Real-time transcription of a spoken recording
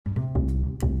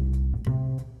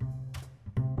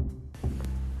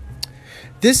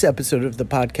This episode of the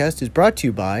podcast is brought to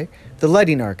you by the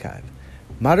Lighting Archive.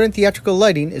 Modern theatrical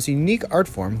lighting is a unique art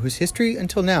form whose history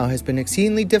until now has been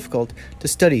exceedingly difficult to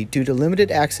study due to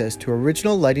limited access to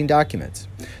original lighting documents.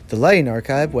 The Lighting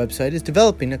Archive website is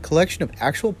developing a collection of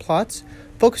actual plots,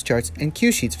 focus charts, and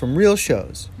cue sheets from real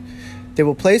shows. They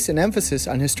will place an emphasis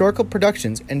on historical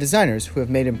productions and designers who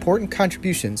have made important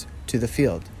contributions to the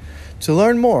field. To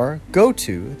learn more, go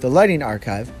to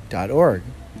thelightingarchive.org.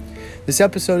 This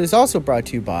episode is also brought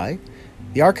to you by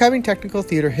the Archiving Technical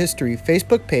Theater History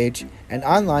Facebook page and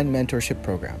online mentorship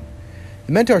program.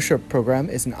 The mentorship program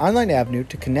is an online avenue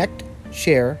to connect,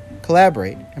 share,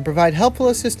 collaborate, and provide helpful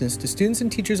assistance to students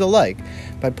and teachers alike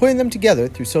by putting them together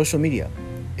through social media.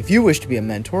 If you wish to be a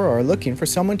mentor or are looking for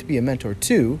someone to be a mentor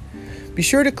to, be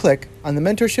sure to click on the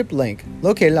mentorship link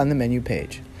located on the menu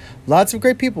page. Lots of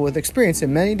great people with experience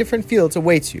in many different fields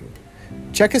awaits you.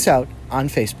 Check us out on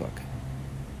Facebook.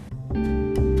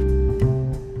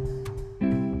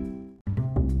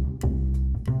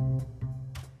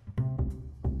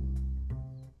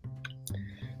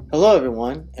 Hello,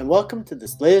 everyone, and welcome to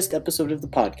this latest episode of the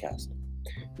podcast.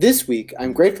 This week,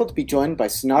 I'm grateful to be joined by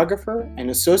stenographer and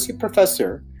associate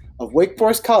professor of Wake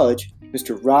Forest College,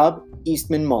 Mr. Rob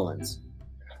Eastman Mullins.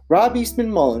 Rob Eastman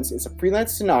Mullins is a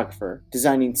freelance stenographer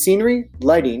designing scenery,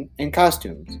 lighting, and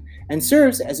costumes, and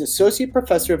serves as associate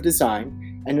professor of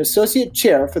design and associate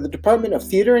chair for the Department of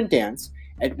Theater and Dance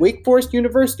at Wake Forest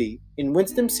University in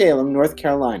Winston-Salem, North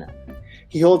Carolina.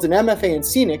 He holds an MFA in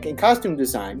Scenic and Costume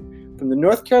Design from the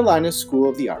North Carolina School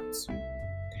of the Arts.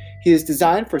 He has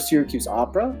designed for Syracuse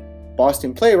Opera,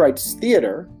 Boston Playwrights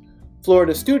Theater,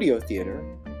 Florida Studio Theater,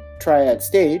 Triad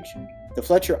Stage, the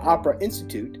Fletcher Opera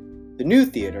Institute, the New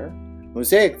Theater,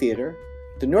 Mosaic Theater,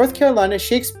 the North Carolina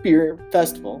Shakespeare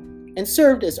Festival, and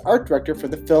served as art director for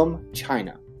the film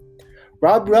China.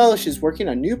 Rob relishes working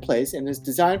on new plays and has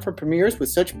designed for premieres with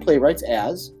such playwrights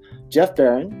as Jeff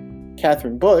Barron,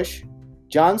 Catherine Bush,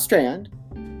 John Strand,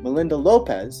 Melinda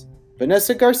Lopez,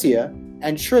 Vanessa Garcia,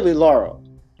 and Shirley Lauro.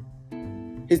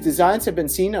 His designs have been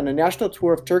seen on a national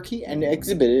tour of Turkey and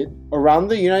exhibited around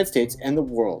the United States and the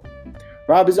world.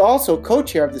 Rob is also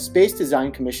co-chair of the Space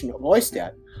Design Commission of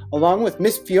OISTAT, along with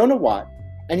Miss Fiona Watt,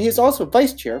 and he is also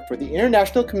vice chair for the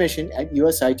International Commission at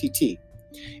USITT.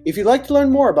 If you'd like to learn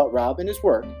more about Rob and his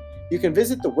work, you can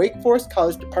visit the Wake Forest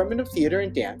College Department of Theater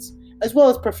and Dance, as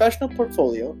well as professional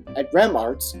portfolio at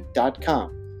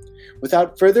remarts.com.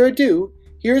 Without further ado,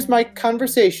 here's my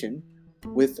conversation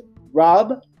with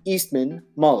Rob Eastman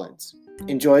Mullins.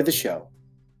 Enjoy the show.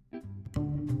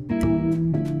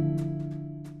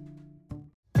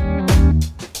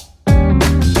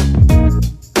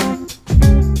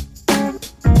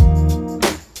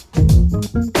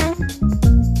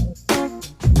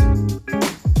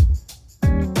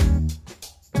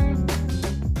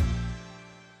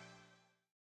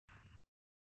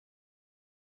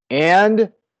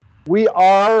 And we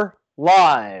are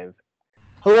live.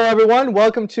 Hello, everyone.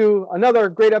 Welcome to another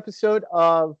great episode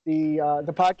of the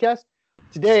podcast.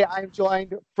 Today, I'm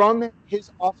joined from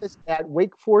his office at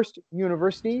Wake Forest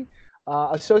University,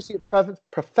 Associate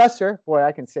Professor, boy,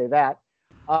 I can say that,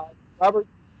 Robert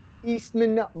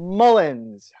Eastman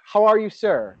Mullins. How are you,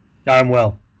 sir? I'm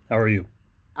well. How are you?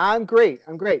 I'm great.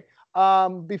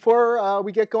 Before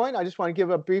we get going, I just want to give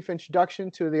a brief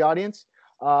introduction to the audience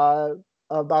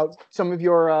about some of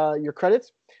your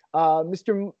credits.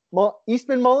 Mr.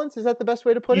 Eastman Mullins, is that the best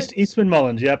way to put it? Eastman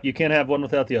Mullins, yep. You can't have one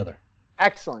without the other.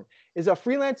 Excellent. Is a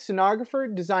freelance stenographer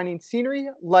designing scenery,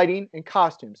 lighting, and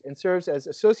costumes, and serves as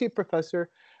associate professor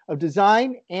of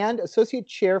design and associate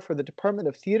chair for the Department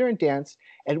of Theater and Dance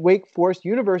at Wake Forest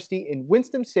University in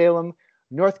Winston-Salem,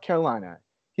 North Carolina.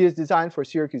 He has designed for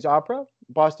Syracuse Opera,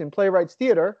 Boston Playwrights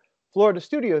Theater, Florida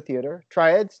Studio Theater,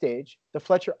 Triad Stage, the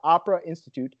Fletcher Opera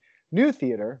Institute, New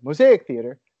Theater, Mosaic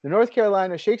Theater, the North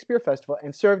Carolina Shakespeare Festival,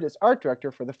 and served as art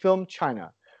director for the film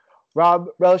China. Rob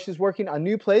relishes working on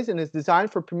new plays and is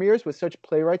designed for premieres with such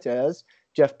playwrights as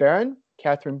Jeff Barron,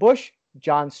 Catherine Bush,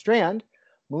 John Strand,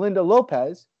 Melinda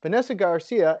Lopez, Vanessa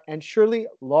Garcia, and Shirley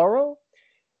Lauro.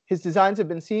 His designs have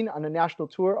been seen on a national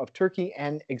tour of Turkey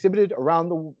and exhibited around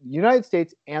the United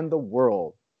States and the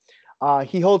world.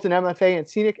 He holds an MFA in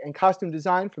Scenic and Costume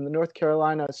Design from the North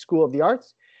Carolina School of the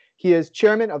Arts. He is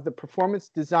chairman of the Performance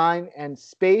Design and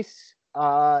Space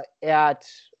of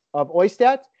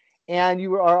OISTAT, and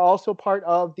you are also part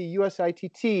of the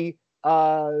USITT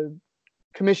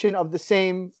commission of the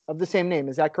same name.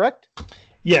 Is that correct?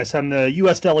 Yes, I'm the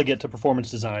U.S. delegate to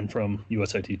Performance Design from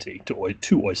USITT to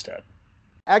OISTAT.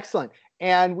 Excellent.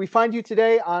 And we find you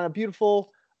today on a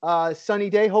beautiful sunny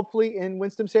day, hopefully in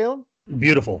Winston-Salem.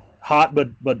 Beautiful, hot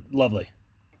but lovely.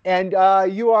 And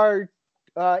you are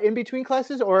in between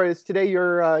classes, or is today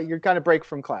your kind of break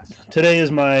from class? Today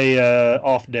is my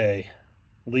off day,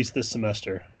 at least this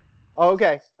semester. Oh,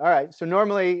 okay, all right. So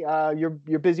normally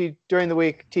you're busy during the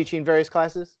week teaching various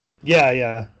classes. Yeah,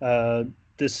 yeah.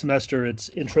 This semester it's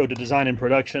Intro to Design and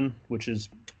Production, which is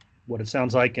what it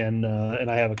sounds like, and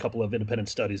I have a couple of independent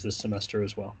studies this semester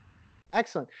as well.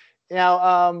 Excellent.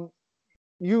 Now,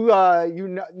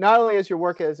 not only as your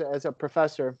work as a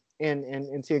professor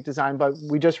in scenic design, but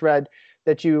we just read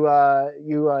that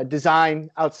you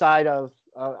design outside of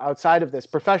this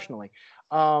professionally.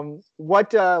 How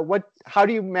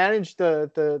do you manage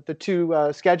the two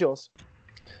schedules?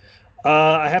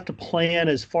 I have to plan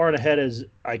as far ahead as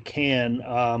I can.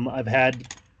 I've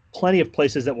had plenty of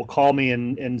places that will call me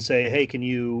and say, "Hey, can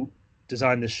you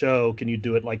design this show? Can you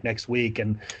do it like next week?"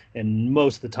 And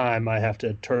most of the time, I have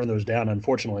to turn those down,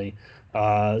 unfortunately.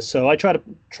 So I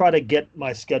try to get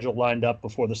my schedule lined up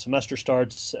before the semester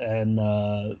starts, and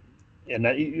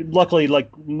luckily, like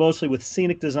mostly with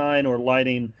scenic design or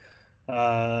lighting,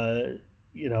 I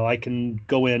can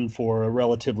go in for a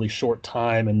relatively short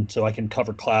time, and so I can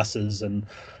cover classes, and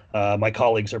my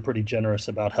colleagues are pretty generous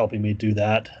about helping me do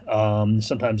that.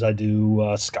 Sometimes I do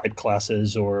Skype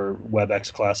classes or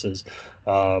WebEx classes,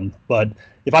 but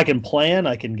if I can plan,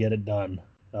 I can get it done.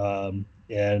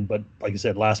 But like I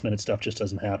said, last minute stuff just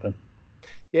doesn't happen.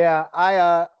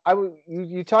 Yeah,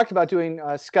 you talked about doing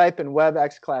Skype and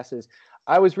WebEx classes.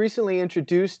 I was recently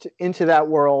introduced into that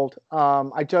world.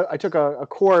 I took a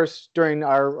course during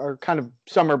our kind of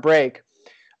summer break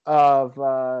of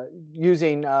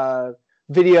using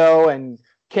video and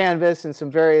Canvas and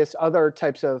some various other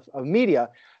types of media.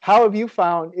 How have you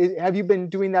found? Have you been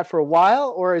doing that for a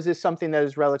while, or is this something that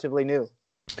is relatively new?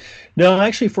 No,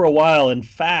 actually, for a while. In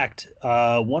fact,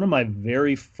 one of my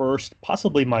very first,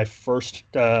 possibly my first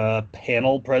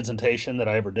panel presentation that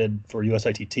I ever did for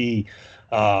USITT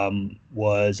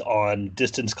was on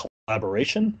distance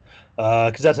collaboration,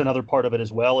 because that's another part of it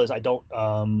as well. Is I don't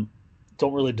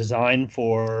really design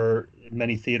for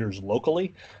many theaters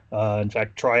locally. In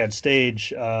fact, Triad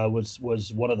Stage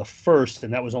was one of the first,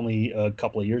 and that was only a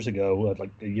couple of years ago,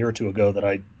 like a year or two ago, that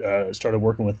I started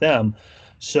working with them.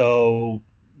 So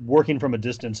working from a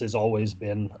distance has always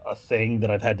been a thing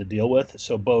that I've had to deal with.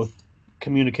 So both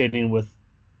communicating with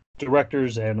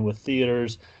directors and with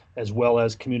theaters, as well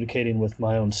as communicating with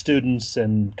my own students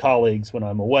and colleagues when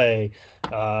I'm away,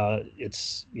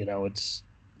 it's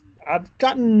I've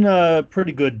gotten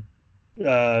pretty good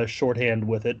shorthand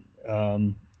with it.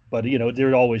 But there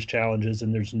are always challenges,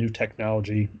 and there's new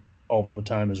technology all the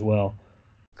time as well.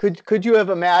 Could you have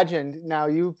imagined? Now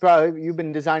you've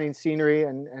been designing scenery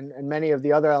and many of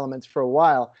the other elements for a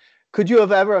while. Could you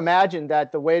have ever imagined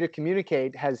that the way to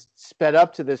communicate has sped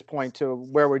up to this point to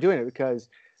where we're doing it? Because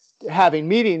having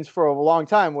meetings for a long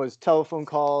time was telephone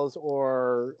calls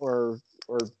or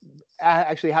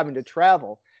actually having to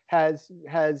travel. Has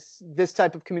this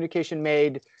type of communication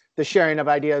made the sharing of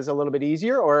ideas a little bit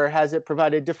easier, or has it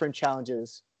provided different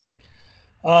challenges?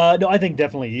 No, I think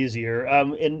definitely easier.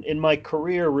 In my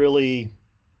career, really,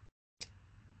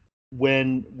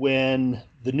 when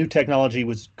the new technology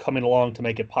was coming along to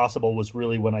make it possible, was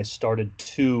really when I started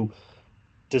to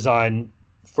design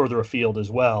further afield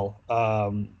as well.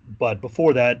 But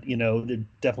before that, there'd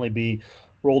definitely be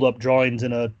rolled up drawings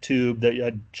in a tube that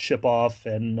I'd ship off,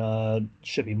 and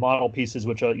shipping model pieces,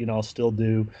 which I'll still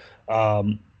do.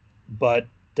 But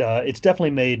it's definitely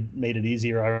made it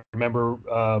easier. I remember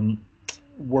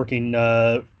working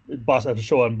at a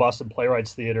show on Boston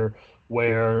Playwrights Theater,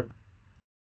 where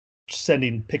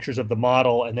sending pictures of the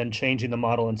model and then changing the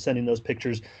model and sending those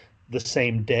pictures the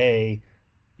same day,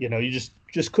 you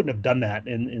just couldn't have done that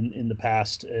in the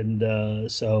past. And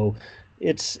so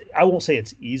I won't say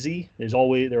it's easy.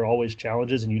 There are always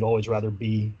challenges, and you'd always rather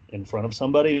be in front of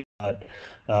somebody. But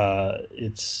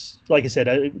it's like I said,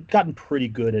 I've gotten pretty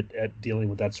good at dealing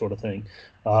with that sort of thing.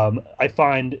 I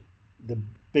find the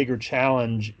bigger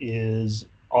challenge is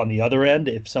on the other end.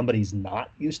 If somebody's not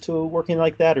used to working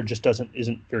like that, or just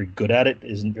isn't very good at it,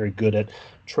 isn't very good at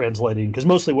translating, because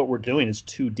mostly what we're doing is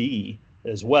 2D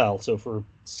as well. So for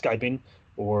Skyping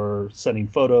or sending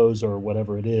photos or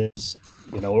whatever it is,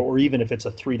 or even if it's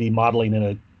a 3D modeling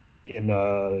in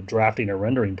a drafting or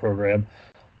rendering program,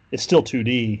 it's still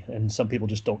 2D, and some people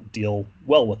just don't deal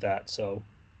well with that. So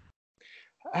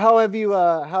how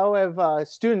have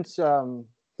students,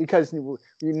 because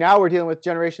now we're dealing with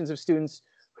generations of students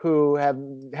who have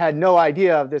had no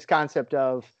idea of this concept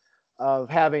of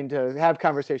having to have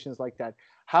conversations like that.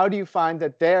 How do you find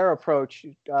that their approach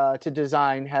to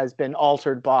design has been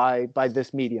altered by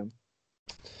this medium?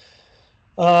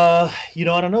 I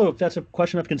don't know if that's a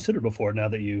question I've considered before. Now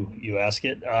that you ask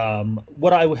it,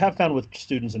 what I have found with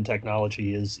students in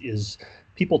technology is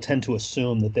people tend to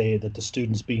assume that the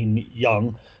students, being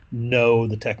young, know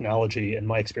the technology. And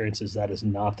my experience is that is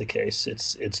not the case.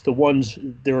 It's the ones.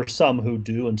 There are some who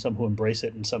do, and some who embrace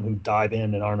it, and some who dive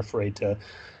in and aren't afraid to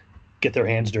get their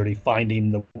hands dirty,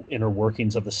 finding the inner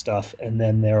workings of the stuff. And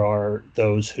then there are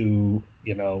those who,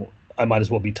 I might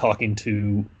as well be talking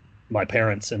to my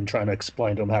parents and trying to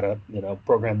explain to them how to,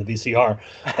 program the VCR.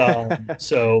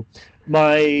 So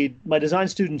my design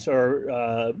students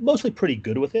are mostly pretty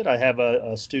good with it. I have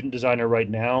a student designer right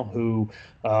now who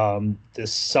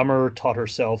this summer taught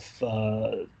herself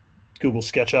Google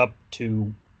SketchUp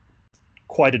to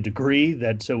quite a degree.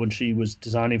 That so when she was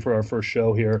designing for our first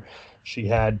show here, she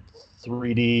had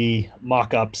 3D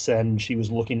mock-ups, and she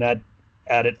was looking at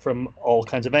it from all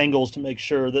kinds of angles to make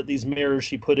sure that these mirrors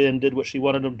she put in did what she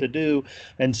wanted them to do.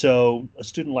 And so a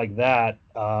student like that,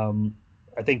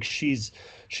 I think she's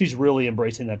really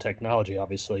embracing that technology,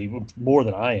 obviously more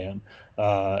than I am,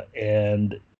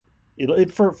 and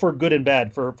for good and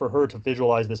bad, for her to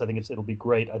visualize this, I think it'll be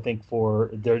great. I think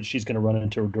she's going to run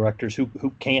into directors who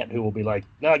will be like,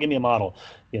 no, give me a model,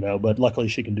 but luckily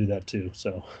she can do that too.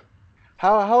 So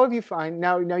How have you find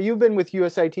now you've been with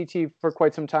USITT for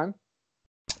quite some time?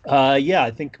 yeah,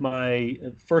 I think my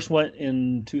first went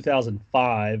in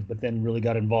 2005, but then really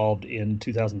got involved in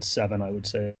 2007, I would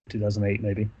say 2008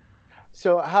 maybe.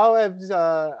 So how has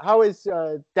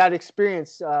that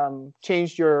experience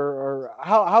changed or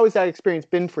how has that experience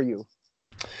been for you?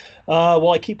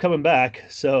 Well, I keep coming back,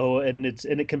 so it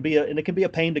can be a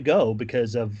pain to go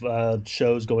because of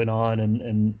shows going on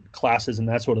and classes and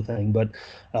that sort of thing. But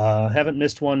haven't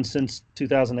missed one since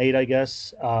 2008, I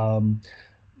guess.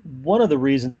 One of the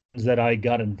reasons that I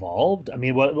got involved, I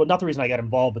mean, well, not the reason I got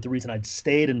involved, but the reason I'd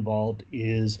stayed involved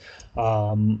is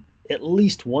at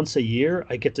least once a year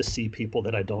I get to see people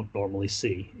that I don't normally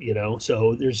see,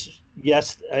 So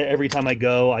yes, every time I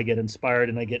go, I get inspired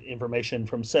and I get information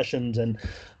from sessions, and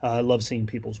I love seeing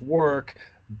people's work.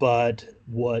 But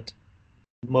what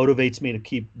motivates me to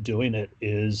keep doing it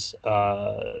is,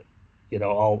 I'll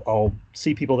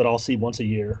see people that I'll see once a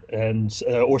year, and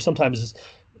or sometimes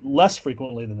less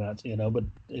frequently than that, but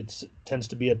it tends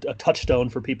to be a touchstone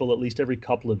for people at least every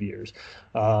couple of years.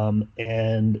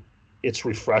 And it's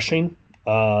refreshing.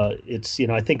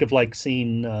 I think of like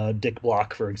seeing Dick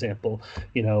Block, for example.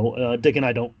 Dick and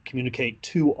I don't communicate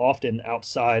too often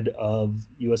outside of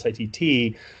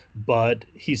USITT, but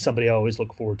he's somebody I always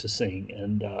look forward to seeing.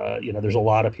 And, there's a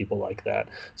lot of people like that.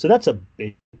 So that's a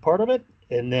big part of it.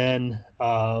 And then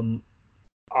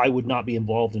I would not be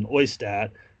involved in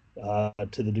OISTAT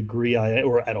to the degree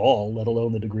or at all, let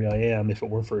alone the degree I am, if it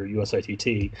were for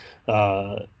USITT.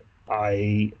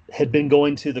 I had been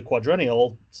going to the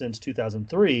quadrennial since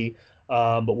 2003,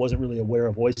 but wasn't really aware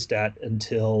of OISTAT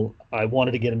until I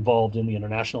wanted to get involved in the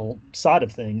international side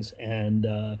of things, and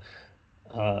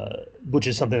which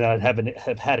is something that I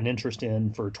have had an interest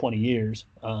in for 20 years.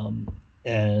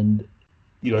 And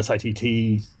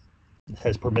USITT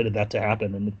has permitted that to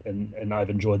happen, and I've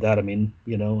enjoyed that. I mean,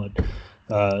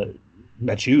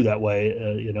 met you that way,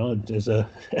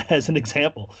 as an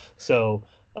example. So,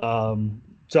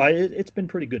 it's been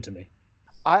pretty good to me.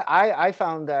 I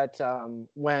found that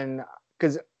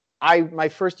because my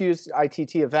first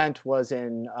USITT event was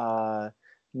in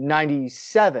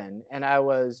 '97, and I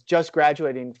was just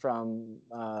graduating from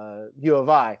U of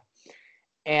I.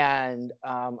 And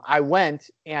I went,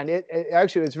 and it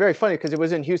actually was very funny because it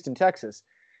was in Houston, Texas,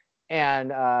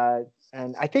 and I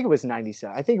think it was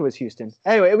 '97. I think it was Houston.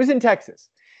 Anyway, it was in Texas,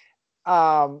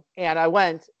 and I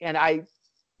went, and I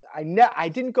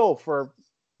didn't go for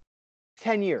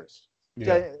 10 years,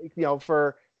 Yeah.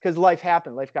 because life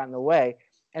happened, life got in the way,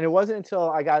 and it wasn't until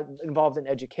I got involved in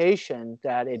education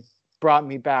that it brought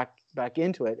me back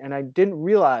into it, and I didn't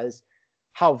realize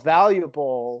how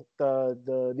valuable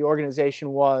the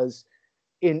organization was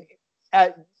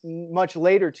at much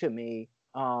later to me,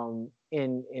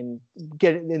 in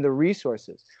getting in the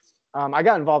resources. I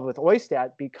got involved with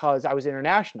OISTAT because I was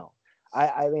international.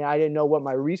 I mean, I didn't know what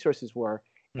my resources were,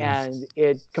 and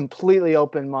it completely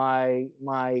opened my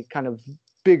kind of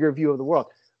bigger view of the world.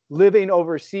 Living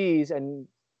overseas and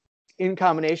in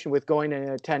combination with going and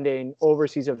attending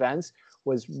overseas events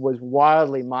was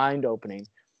wildly mind-opening.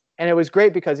 And it was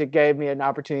great because it gave me an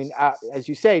opportunity, as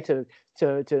you say, to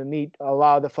meet a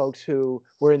lot of the folks who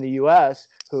were in the U.S.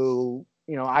 who,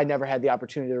 I never had the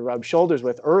opportunity to rub shoulders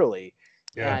with early.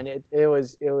 Yeah. And it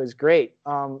was great.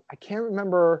 I can't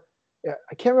remember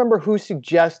who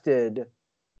suggested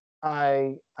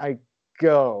I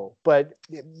go, but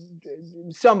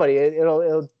somebody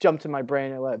it'll jump to my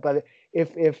brain. But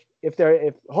if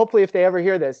hopefully if they ever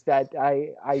hear this, that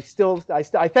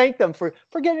I thank them for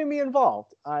getting me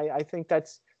involved. I think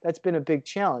that's been a big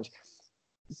challenge.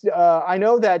 I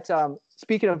know that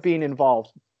speaking of being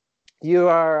involved, you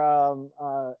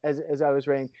are as I was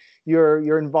reading,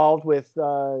 you're involved with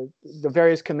the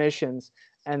various commissions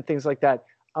and things like that.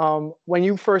 When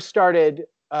you first started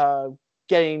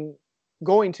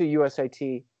going to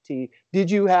USITT, did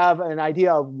you have an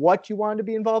idea of what you wanted to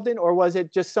be involved in, or was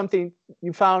it just something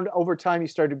you found over time you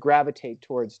started to gravitate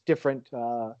towards different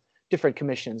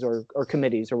commissions or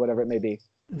committees or whatever it may be?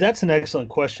 That's an excellent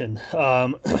question,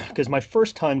 because my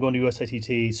first time going to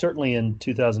USITT, certainly in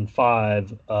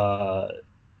 2005,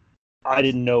 I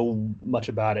didn't know much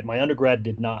about it. My undergrad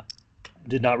did not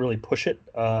really push it,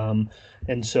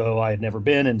 and so I had never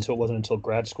been, and so it wasn't until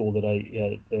grad school that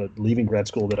leaving grad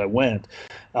school that I went,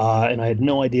 and I had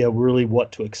no idea really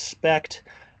what to expect.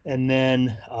 And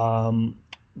then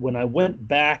when I went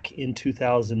back in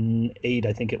 2008,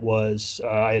 I think it was,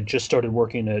 I had just started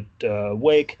working at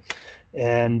Wake,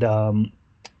 and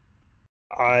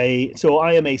I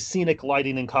am a scenic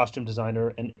lighting and costume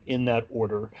designer, and in that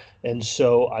order. And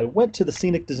so I went to the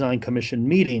Scenic Design Commission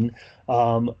meeting,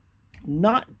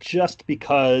 not just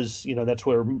because that's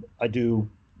where I do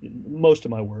most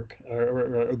of my work,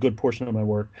 or a good portion of my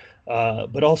work,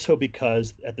 but also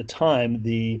because at the time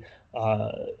the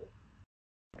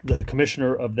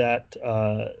commissioner of that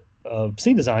of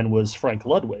scene design was Frank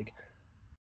Ludwig.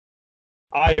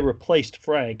 I replaced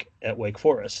Frank at Wake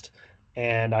Forest,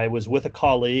 and I was with a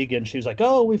colleague, and she was like,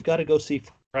 "Oh, we've got to go see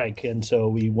Frank." And so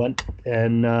we went,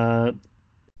 and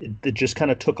it just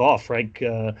kind of took off. Frank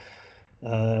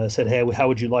said, "Hey, how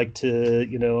would you like to?"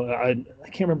 I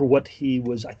can't remember what he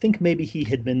was. I think maybe he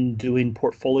had been doing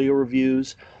portfolio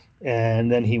reviews,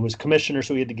 and then he was commissioner,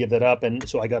 so he had to give that up. And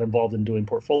so I got involved in doing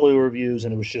portfolio reviews,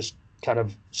 and it was just kind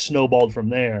of snowballed from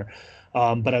there.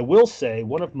 But I will say,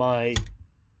 one of my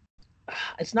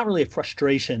it's not really a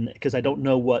frustration, because I don't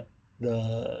know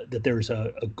that there's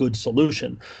a good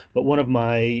solution. But one of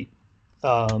my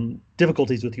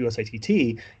difficulties with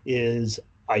USITT is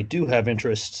I do have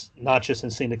interests not just in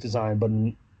scenic design, but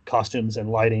in costumes and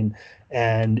lighting.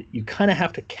 And you kind of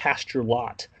have to cast your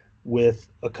lot with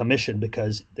a commission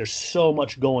because there's so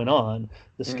much going on.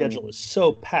 The schedule is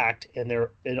so packed, and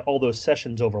all those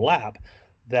sessions overlap,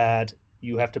 that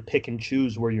you have to pick and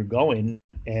choose where you're going.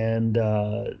 And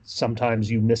sometimes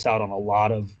you miss out on a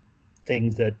lot of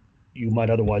things that you might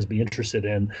otherwise be interested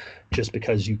in, just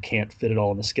because you can't fit it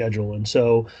all in the schedule. And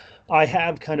so I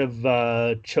have kind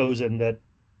of chosen that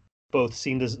both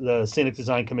the Scenic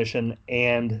Design Commission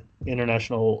and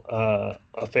International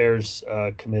Affairs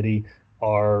Committee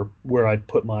are where I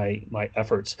put my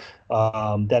efforts.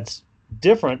 That's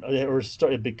different, or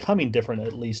started becoming different,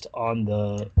 at least on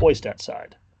the OISTAT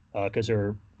side, because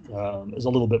there is a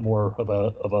little bit more of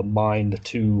a mind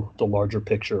to the larger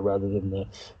picture rather than the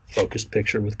focused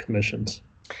picture with commissions.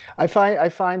 I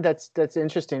find that's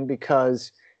interesting,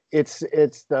 because it's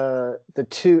the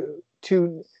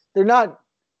two they're not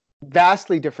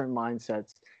vastly different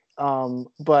mindsets,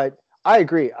 but I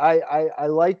agree. I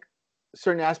like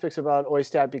certain aspects about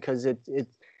OISTAT because it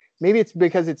maybe it's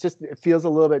because it feels a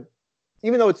little bit,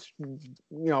 even though it's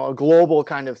a global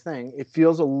kind of thing, it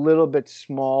feels a little bit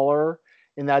smaller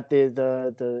in that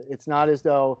the it's not as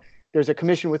though there's a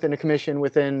commission within a commission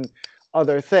within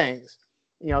other things.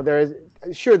 There's a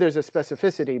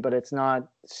specificity, but it's not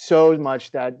so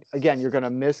much that, again, you're going to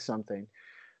miss something.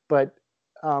 But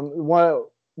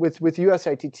with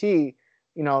USITT,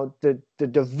 the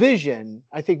division,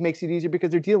 I think, makes it easier because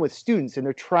they're dealing with students, and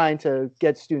they're trying to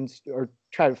get students, or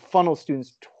try to funnel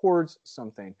students towards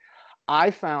something. I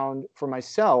found for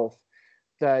myself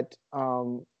that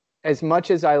as much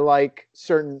as I like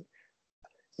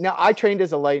now I trained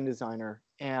as a lighting designer,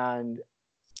 and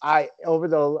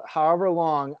over however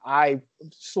long, I've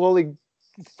slowly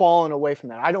fallen away from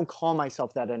that. I don't call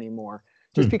myself that anymore,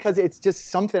 just because it's just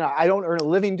something I don't earn a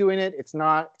living doing it. It's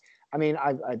not. I mean,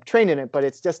 I've trained in it, but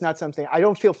it's just not something. I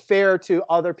don't feel fair to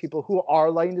other people who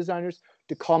are lighting designers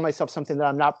to call myself something that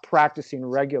I'm not practicing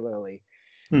regularly.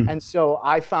 And so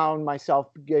I found myself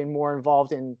getting more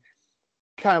involved in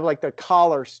kind of like the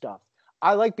collar stuff.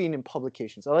 I like being in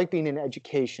publications. I like being in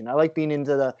education. I like being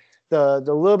into the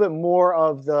little bit more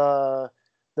of the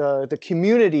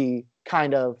community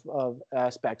kind of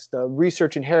aspects, the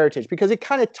research and heritage, because it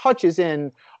kind of touches in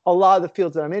a lot of the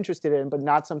fields that I'm interested in, but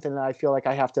not something that I feel like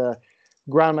I have to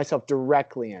ground myself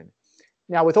directly in.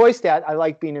 Now with OISTAT, I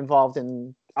like being involved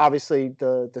in, obviously,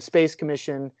 the Space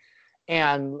Commission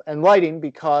and lighting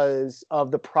because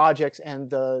of the projects and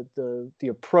the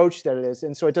approach that it is,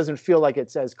 and so it doesn't feel like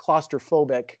it's as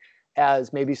claustrophobic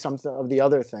as maybe some of the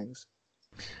other things.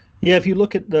 Yeah, if you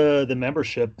look at the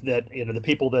membership, that the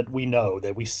people that we know,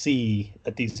 that we see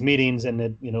at these meetings and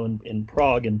that in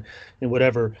Prague and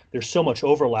whatever, there's so much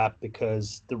overlap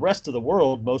because the rest of the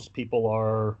world, most people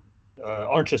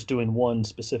aren't just doing one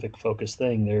specific focus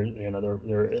thing.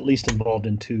 They're at least involved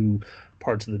in two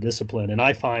parts of the discipline, and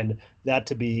I find that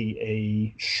to be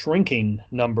a shrinking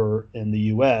number in the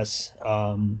U.S.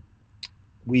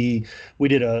 We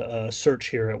did a search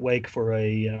here at Wake for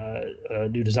a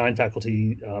new design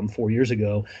faculty 4 years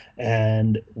ago,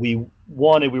 and we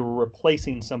were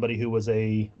replacing somebody who was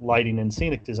a lighting and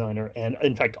scenic designer, and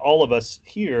in fact all of us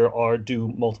here do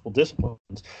multiple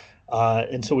disciplines,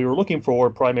 and so we were looking for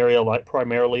primarily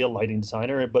a lighting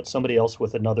designer, but somebody else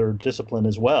with another discipline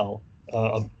as well,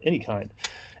 of any kind,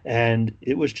 and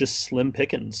it was just slim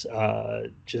pickings.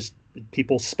 Just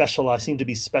people seem to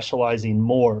be specializing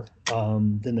more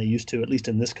than they used to, at least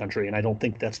in this country, and I don't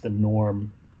think that's the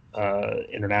norm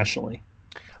internationally.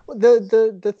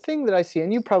 The thing that I see,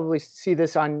 and you probably see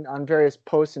this on various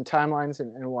posts and timelines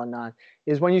and whatnot,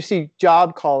 is when you see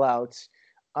job call-outs,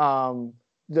 of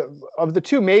the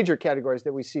two major categories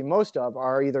that we see most of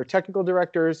are either technical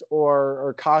directors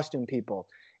or costume people,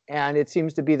 and it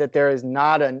seems to be that there's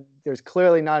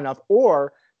clearly not enough,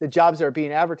 or the jobs that are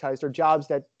being advertised are jobs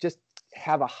that just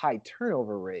have a high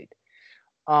turnover rate.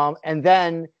 And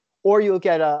then, or you'll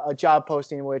get a job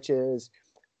posting which is,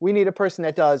 we need a person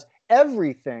that does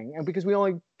everything, and because we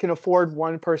only can afford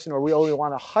one person, or we only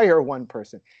want to hire one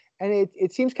person. And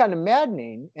it seems kind of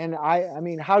maddening. And I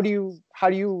mean, how do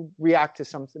you react to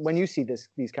something when you see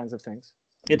these kinds of things?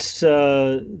 It's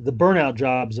the burnout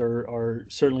jobs are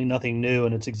certainly nothing new,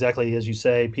 and it's exactly as you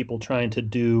say, people trying to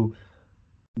do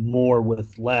more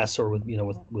with less, or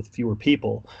with fewer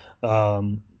people.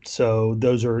 So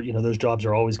those jobs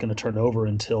are always going to turn over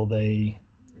until they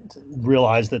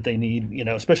realize that they need,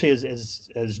 especially as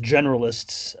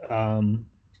generalists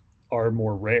are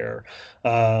more rare.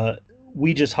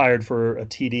 We just hired for a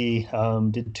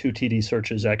TD, did 2 TD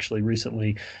searches actually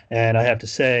recently, and I have to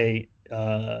say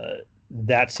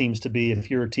that seems to be, if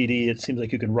you're a TD, it seems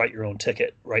like you can write your own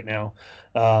ticket right now,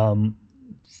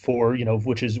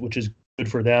 which is good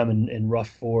for them and rough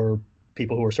for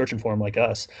people who are searching for them like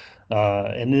us.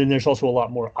 And then there's also a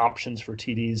lot more options for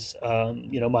TDs.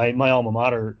 My alma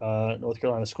mater, North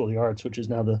Carolina School of the Arts, which is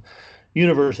now the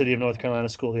University of North Carolina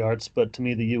School of the Arts, but to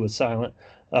me the U is silent.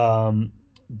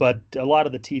 But a lot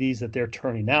of the TDs that they're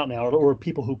turning out now, or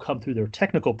people who come through their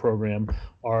technical program,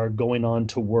 are going on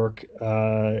to work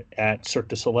at Cirque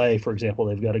du Soleil, for example.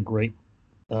 They've got a great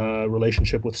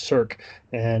relationship with Cirque,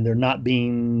 and they're not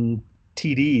being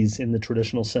TDs in the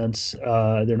traditional sense.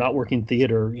 They're not working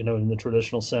theater, in the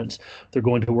traditional sense. They're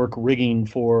going to work rigging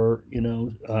for,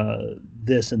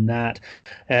 this and that,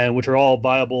 and which are all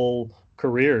viable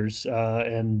careers.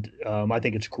 And I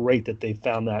think it's great that they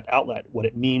found that outlet. What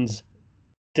it means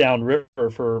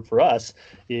downriver for us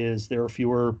is there are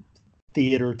fewer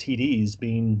theater TDs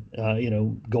being,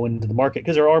 going into the market,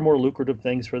 because there are more lucrative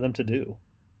things for them to do.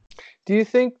 Do you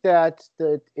think that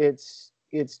it's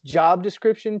job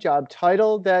description, job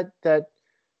title that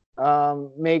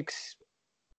makes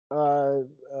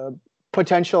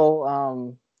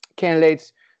potential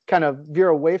candidates kind of veer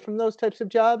away from those types of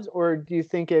jobs, or do you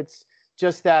think it's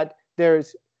just that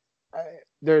there's,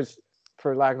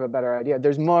 for lack of a better idea,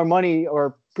 there's more money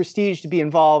or prestige to be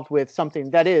involved with something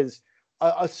that is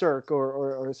a Cirque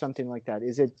or something like that?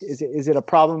 Is it a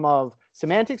problem of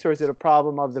semantics, or is it a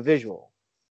problem of the visual?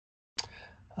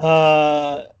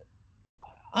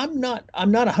 I'm not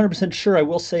 100% sure. I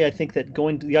will say I think that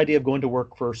the idea of going to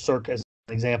work for Cirque, as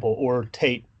an example, or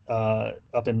Tate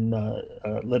up in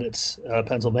Lititz,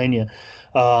 Pennsylvania,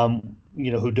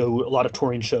 who do a lot of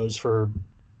touring shows for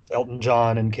Elton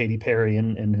John and Katy Perry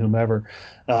and whomever.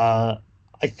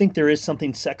 I think there is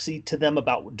something sexy to them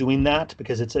about doing that,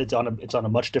 because it's on a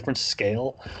much different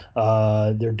scale.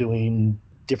 They're doing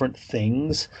different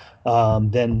things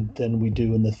than we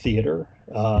do in the theater.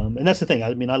 And that's the thing.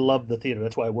 I mean, I love the theater.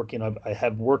 That's why I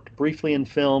have worked briefly in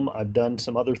film. I've done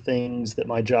some other things that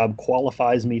my job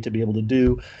qualifies me to be able to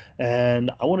do,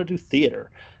 and I want to do theater.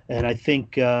 And I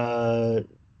think not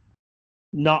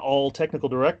all technical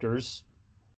directors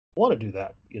want to do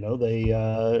that.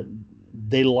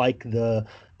 They like the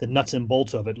nuts and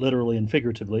bolts of it, literally and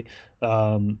figuratively.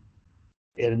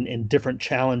 And different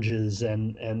challenges,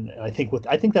 and I think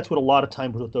that's what a lot of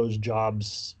times what those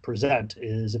jobs present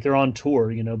is, if they're on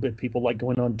tour, but people like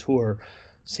going on tour,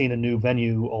 seeing a new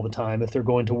venue all the time. If they're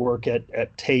going to work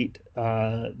at Tate,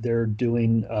 they're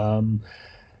doing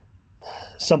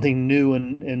something new,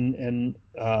 and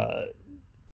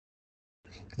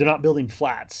they're not building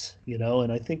flats,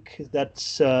 and I think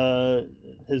that's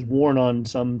has worn on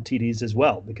some TDs as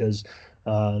well, because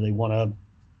they want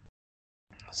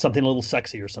something a little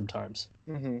sexier sometimes.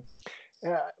 Mm-hmm.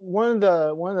 One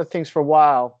of the things for a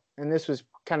while, and this was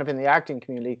kind of in the acting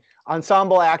community,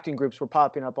 ensemble acting groups were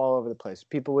popping up all over the place.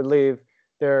 People would leave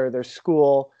their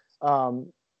school,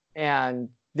 and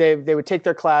they would take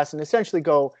their class and essentially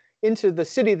go into the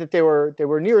city that they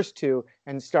were nearest to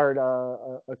and start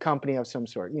a company of some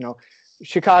sort.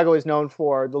 Chicago is known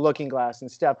for the Looking Glass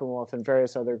and Steppenwolf and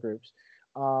various other groups.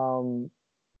 And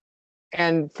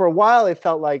for a while, it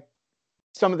felt like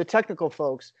some of the technical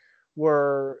folks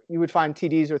you would find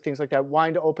TDs or things like that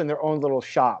wanting to open their own little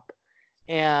shop.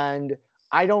 And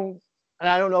I don't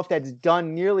know if that's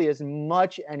done nearly as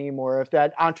much anymore, if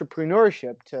that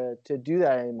entrepreneurship to do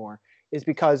that anymore is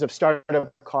because of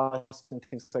startup costs and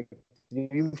things like that. Do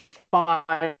you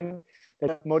find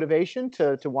that motivation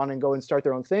to want to go and start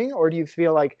their own thing? Or do you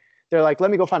feel like they're like,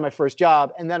 let me go find my first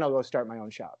job and then I'll go start my own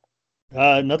shop?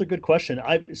 Another good question.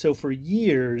 So for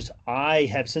years,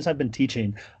 since I've been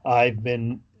teaching, I've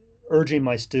been urging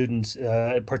my students,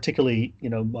 particularly,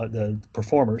 the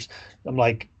performers, I'm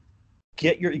like,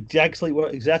 get exactly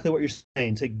what you're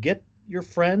saying. To get your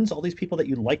friends, all these people that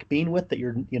you like being with, that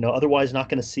you're, otherwise not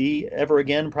going to see ever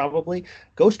again, probably,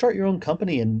 go start your own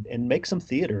company and make some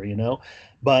theater,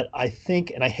 But I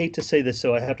think, and I hate to say this,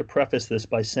 so I have to preface this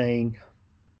by saying,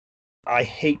 I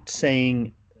hate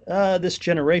saying this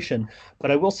generation,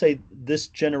 but I will say this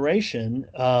generation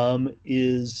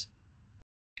is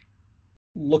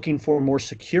looking for more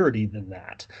security than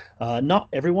that. Not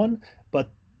everyone, but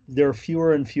there are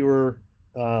fewer and fewer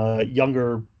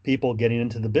younger people getting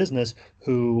into the business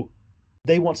who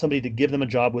they want somebody to give them a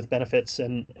job with benefits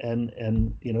and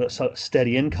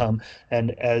steady income.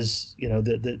 And as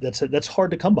that's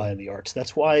hard to come by in the arts.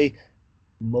 That's why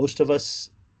most of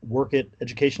us work at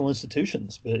educational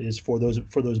institutions, is for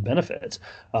those benefits.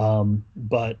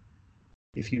 But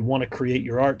if you want to create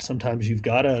your art, sometimes you've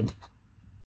got to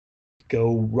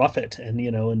go rough it. And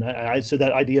so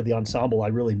that idea of the ensemble, I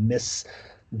really miss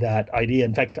that idea.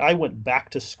 In fact, I went back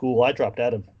to school. I dropped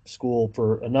out of school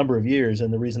for a number of years,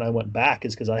 and the reason I went back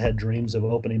is because I had dreams of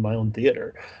opening my own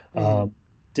theater. Mm-hmm.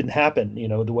 Didn't happen,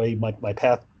 the way my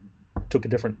path took a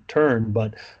different turn,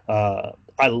 but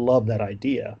I love that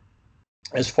idea.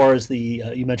 As far as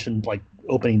you mentioned like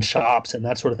opening shops and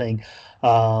that sort of thing,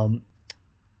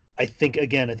 I think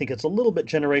it's a little bit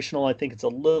generational. I think it's a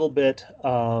little bit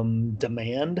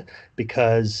demand,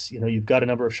 because you've got a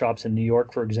number of shops in New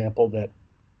York, for example, that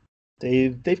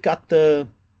they've got the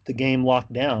game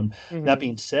locked down. Mm-hmm. That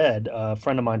being said, a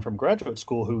friend of mine from graduate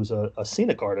school who's a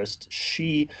scenic artist,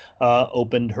 she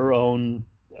opened her own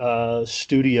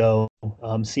studio,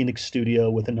 scenic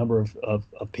studio, with a number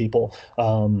of people.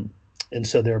 And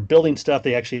so they're building stuff.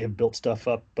 They actually have built stuff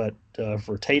up, but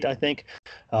for Tate, I think.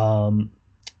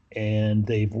 And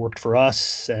they've worked for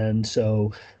us. And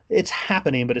so it's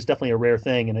happening, but it's definitely a rare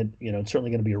thing. And it's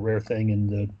certainly going to be a rare thing in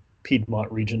the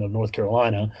Piedmont region of North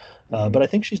Carolina. But I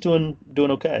think she's doing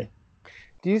okay.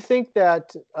 Do you think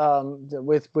that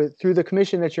with through the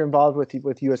commission that you're involved with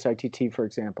USITT, for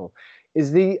example,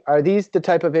 are these the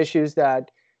type of issues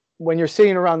that when you're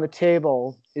sitting around the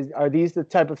table, are these the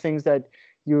type of things that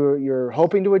you're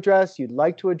hoping to address, you'd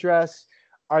like to address?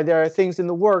 Are there things in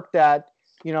the work that,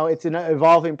 it's an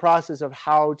evolving process of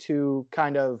how to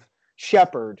kind of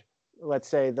shepherd, let's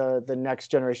say, the next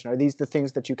generation? Are these the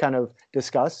things that you kind of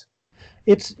discuss?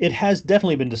 It has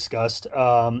definitely been discussed.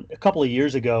 A couple of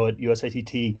years ago at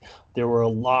USITT, there were a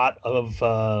lot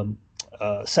of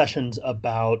sessions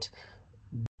about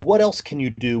what else can you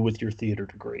do with your theater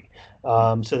degree.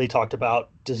 So they talked about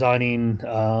designing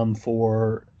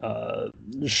for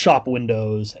shop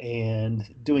windows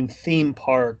and doing theme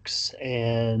parks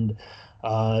and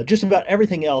just about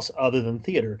everything else other than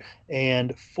theater.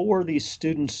 And for these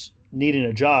students needing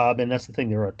a job, and that's the thing,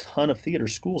 there are a ton of theater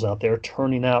schools out there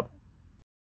turning out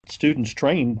students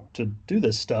trained to do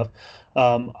this stuff.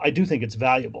 I do think it's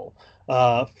valuable.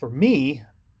 For me,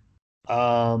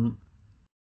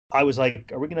 I was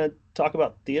like, are we going to talk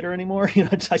about theater anymore?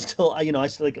 I still,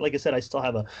 like I said, I still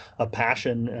have a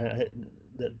passion,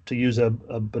 to use a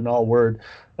banal word,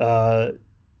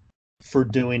 for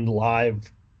doing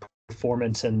live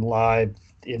performance and live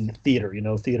in theater,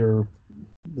 theater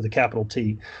with a capital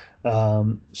T.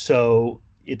 So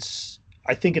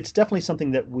I think it's definitely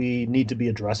something that we need to be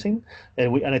addressing,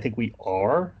 and I think we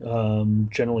are,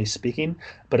 generally speaking.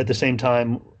 But at the same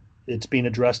time, it's being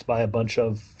addressed by a bunch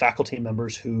of faculty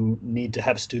members who need to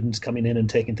have students coming in and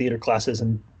taking theater classes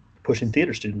and pushing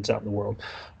theater students out in the world.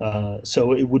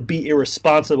 So it would be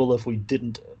irresponsible if we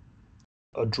didn't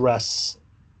address,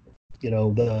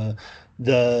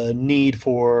 the need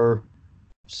for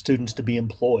students to be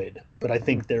employed. But I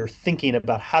think they're thinking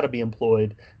about how to be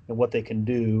employed and what they can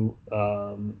do.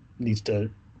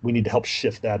 We need to help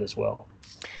shift that as well.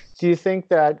 Do you think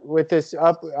that with this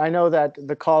I know that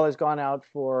the call has gone out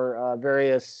for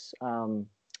various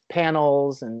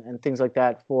panels and things like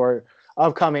that for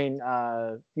upcoming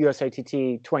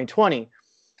USITT 2020.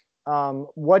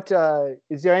 What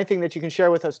is there anything that you can share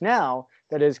with us now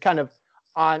that is kind of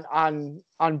on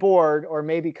board, or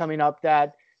maybe coming up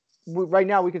that right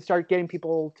now we could start getting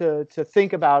people to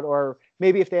think about, or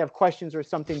maybe if they have questions or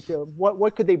something, to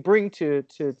what could they bring to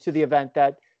the event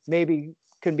that maybe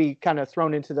can be kind of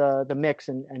thrown into the mix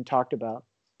and talked about?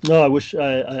 No, I wish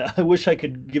I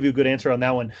could give you a good answer on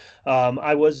that one.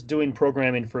 I was doing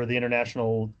programming for the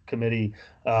International Committee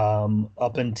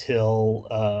up until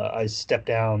I stepped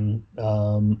down.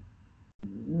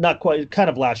 Not quite,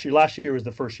 kind of last year. Last year was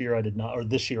the first year I did not, or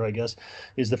this year, I guess,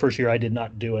 is the first year I did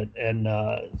not do it. And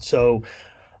so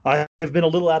I've been a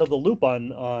little out of the loop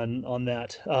on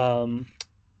that.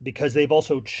 Because they've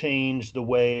also changed the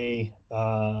way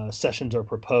sessions are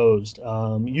proposed.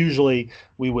 Usually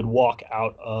we would walk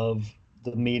out of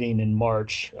the meeting in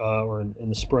March or in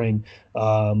the spring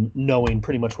knowing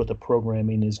pretty much what the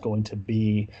programming is going to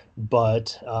be,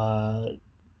 but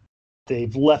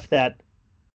they've left that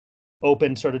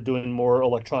open, started doing more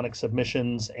electronic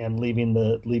submissions and leaving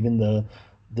the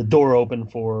door open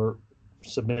for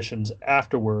submissions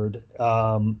afterward.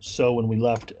 So when we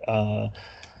left,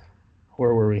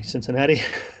 where were we? Cincinnati?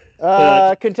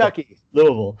 Kentucky.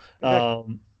 Louisville.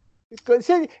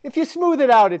 If you smooth it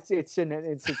out, it's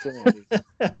Cincinnati.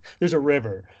 There's a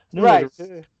river. Right.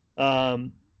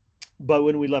 But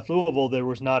when we left Louisville, there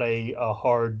was not a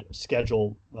hard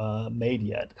schedule made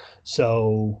yet.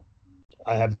 So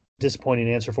I have a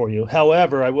disappointing answer for you.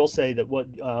 However, I will say that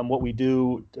what we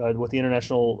do, what the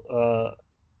International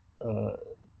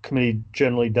Committee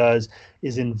generally does,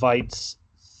 is invites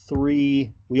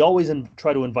we always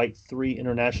try to invite 3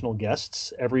 international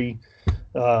guests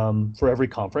for every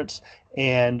conference,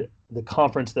 and the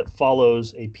conference that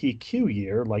follows a PQ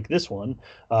year like this one,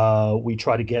 we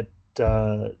try to get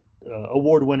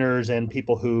award winners and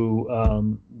people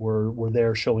who were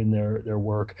there showing their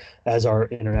work as our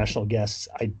international guests.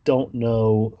 I don't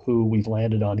know who we've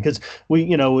landed on, because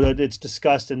it's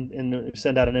discussed and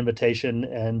send out an invitation,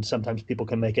 and sometimes people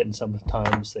can make it and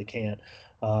sometimes they can't.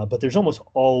 But there's almost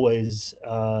always,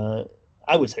 I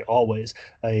would say always,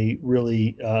 a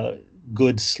really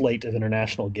good slate of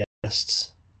international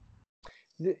guests.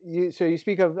 So you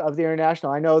speak of the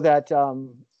international. I know that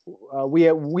we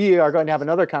are going to have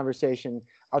another conversation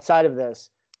outside of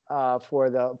this for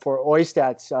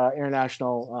OISTAT's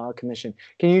International Commission.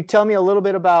 Can you tell me a little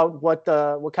bit about what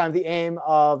kind of the aim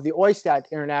of the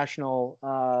OISTAT International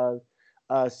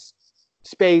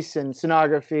space and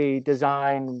scenography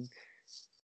design?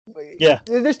 Yeah,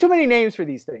 there's too many names for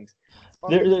these things.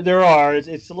 There are.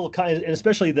 It's a little kind of, and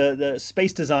especially the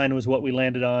space design was what we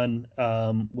landed on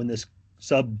when this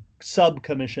sub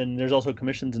commission. There's also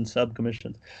commissions and sub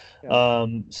commissions. Yeah.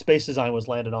 Space design was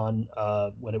landed on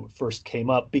when it first came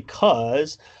up,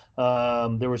 because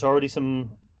there was already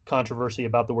some controversy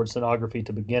about the word scenography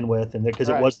to begin with, and because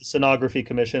it was the Scenography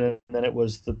Commission, and then it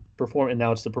was and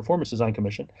now it's the Performance Design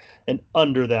Commission, and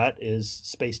under that is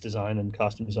space design and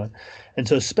costume design. And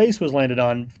so space was landed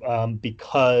on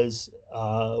because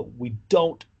we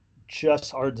don't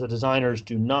just, the designers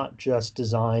do not just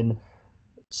design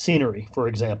scenery, for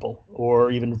example,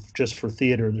 or even just for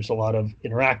theater. There's a lot of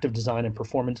interactive design and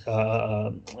performance,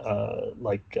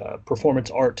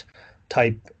 performance art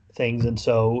type things, and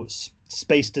so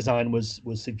space design was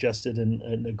suggested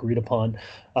and agreed upon.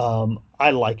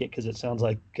 I like it because it sounds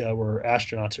like we're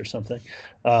astronauts or something,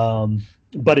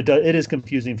 but it is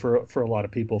confusing for a lot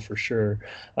of people, for sure.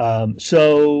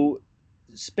 So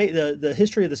the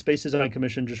history of the Space Design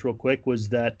Commission, just real quick, was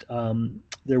that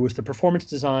there was the Performance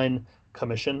Design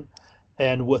Commission,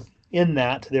 and within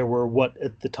that there were what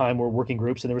at the time were working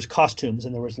groups, and there was costumes,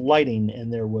 and there was lighting,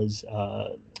 and there was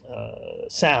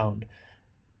sound,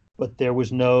 but there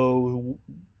was no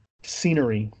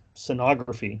scenery,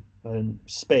 scenography, and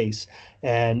space,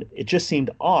 and it just seemed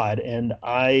odd. And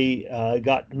I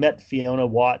met Fiona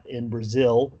Watt in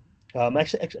Brazil.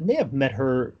 Actually, I may have met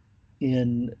her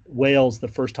in Wales the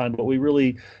first time, but we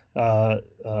really got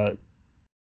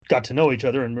to know each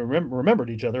other and remembered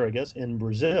each other, I guess, in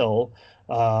Brazil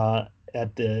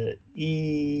at the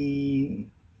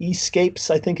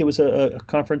Escapes, I think it was a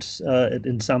conference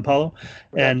in Sao Paulo,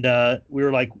 Right. and we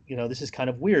were like, this is kind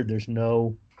of weird. There's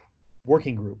no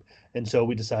working group, and so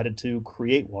we decided to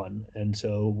create one, and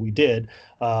so we did.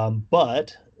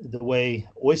 But the way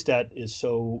OISTAT is,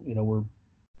 so we're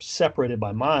separated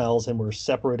by miles, and we're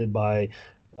separated by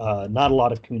not a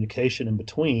lot of communication in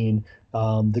between.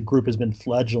 The group has been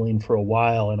fledgling for a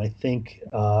while, and I think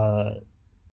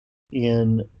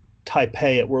in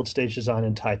Taipei, at World Stage Design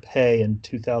in Taipei in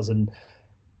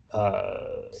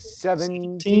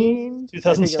 2017,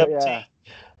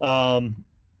 Yeah.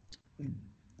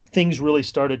 Things really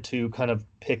started to kind of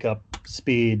pick up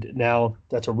speed. Now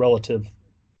that's a relative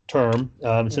term.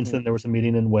 Since then, there was a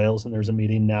meeting in Wales, and there's a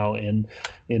meeting now in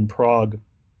Prague,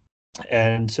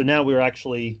 and so now we're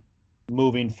actually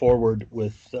moving forward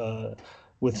with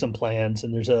some plans.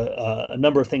 And there's a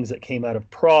number of things that came out of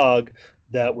Prague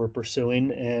that we're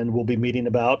pursuing, and we'll be meeting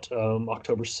about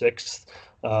October 6th.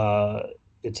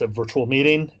 It's a virtual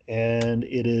meeting, and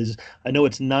I know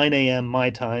it's 9 a.m.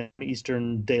 my time,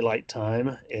 Eastern Daylight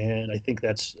Time, and I think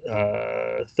that's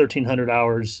 1,300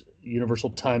 hours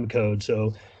Universal Time Code.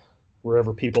 So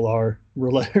wherever people are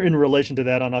in relation to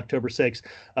that on October 6th,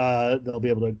 they'll be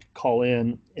able to call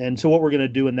in. And so what we're going to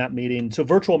do in that meeting, so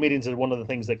virtual meetings is one of the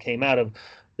things that came out of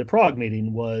the Prague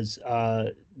meeting, was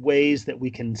ways that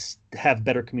we can have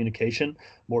better communication,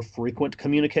 more frequent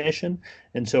communication.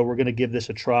 And so we're going to give this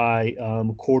a try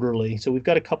quarterly. So we've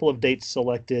got a couple of dates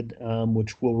selected,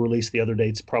 which we'll release the other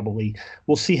dates probably.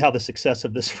 We'll see how the success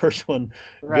of this first one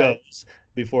goes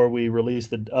before we release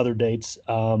the other dates.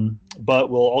 But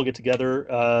we'll all get together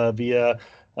via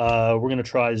we're going to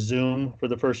try Zoom for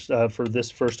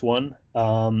this first one.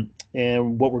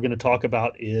 And what we're going to talk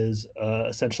about is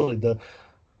essentially the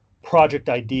project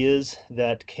ideas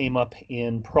that came up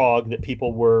in Prague that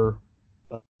people were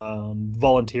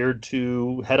volunteered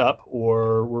to head up,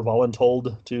 or were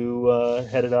voluntold to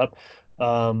head it up.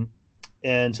 And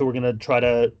so we're going to try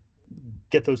to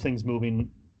get those things moving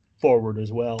forward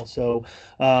as well. So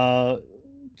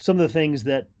some of the things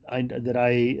that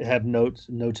I have notes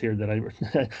here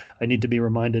that I need to be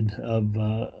reminded of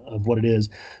what it is.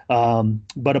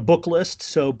 But a book list,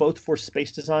 so both for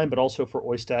space design, but also for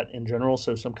OISTAT in general.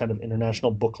 So some kind of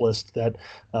international book list that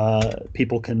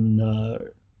people can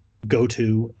go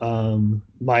to.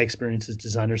 My experience as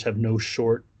designers have no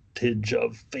shortage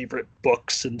of favorite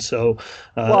books, and so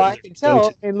I can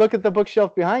tell. And look at the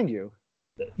bookshelf behind you.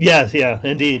 Yes, yeah,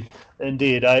 indeed.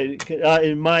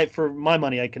 For my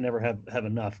money, I can never have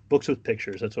enough books with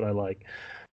pictures. That's what I like.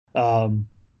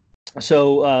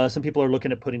 So some people are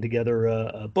looking at putting together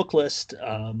a book list,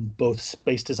 both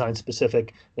space design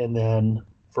specific, and then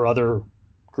for other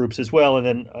groups as well, and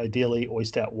then ideally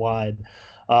OISTAT wide.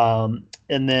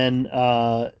 And then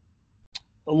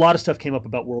a lot of stuff came up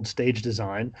about World Stage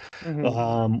Design,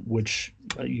 which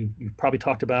you've probably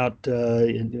talked about.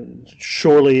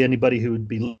 Surely anybody who would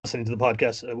be listening to the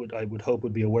podcast, I would hope,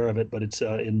 would be aware of it. But it's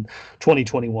in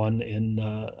 2021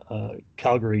 in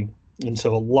Calgary, and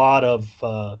so a lot of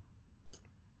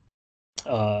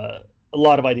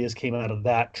ideas came out of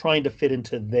that, trying to fit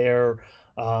into their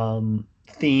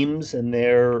themes and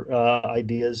their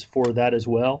ideas for that as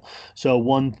well. So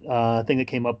one thing that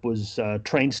came up was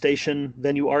train station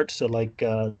venue art. So like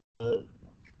the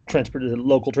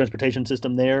local transportation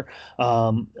system there,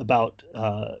 about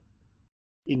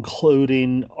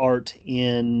including art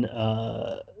in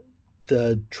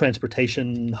the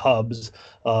transportation hubs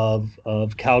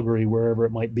of Calgary, wherever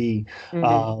it might be.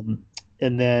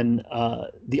 And then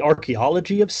the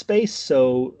archaeology of space.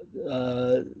 So,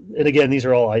 and again, these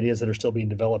are all ideas that are still being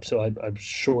developed, so I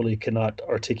surely cannot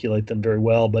articulate them very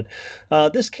well. But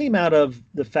this came out of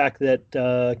the fact that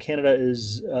Canada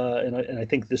is, and I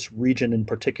think this region in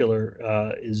particular,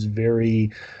 is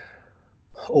very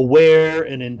aware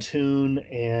and in tune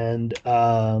and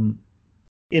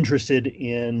interested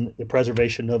in the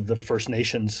preservation of the First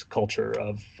Nations culture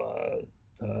of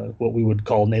what we would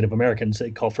call Native Americans,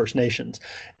 they call First Nations,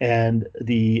 and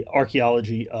the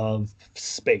archaeology of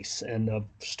space and of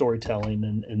storytelling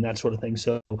and that sort of thing.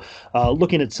 So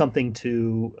looking at something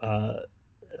to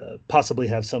possibly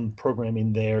have some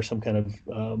programming there, some kind of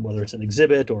whether it's an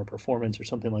exhibit or a performance or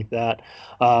something like that.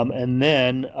 And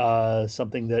then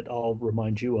something that I'll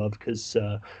remind you of, because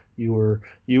you were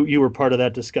part of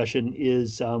that discussion,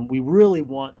 is we really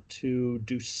want to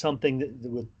do something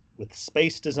that, with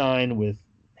space design, with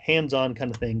hands-on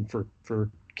kind of thing for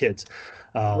kids.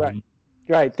 Right.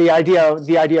 The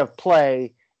idea of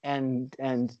play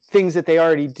and things that they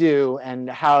already do, and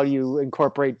how you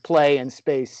incorporate play and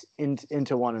space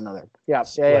into one another. Yeah.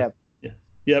 There's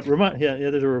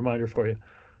a reminder for you.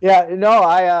 Yeah, no,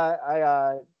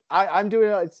 I I'm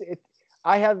doing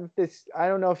I have this. I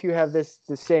don't know if you have the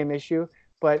same issue,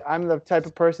 but I'm the type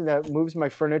of person that moves my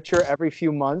furniture every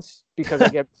few months because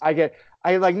I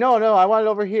like no, I want it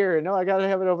over here. No, I gotta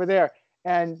have it over there.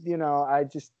 And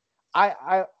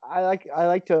I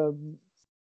like to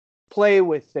play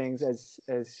with things as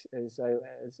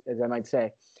I might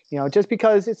say, just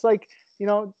because it's like,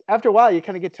 after a while you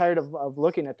kind of get tired of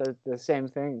looking at the same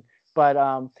thing. But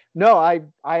no, I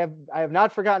have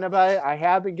not forgotten about it. I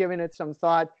have been giving it some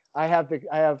thought. I have the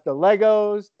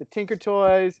Legos, the Tinker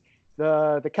Toys,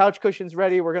 the couch cushions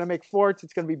ready. We're gonna make forts.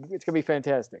 It's gonna be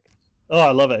fantastic. Oh,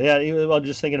 I love it. Yeah, I'm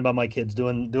just thinking about my kids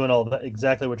doing all that,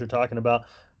 exactly what you're talking about.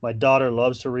 My daughter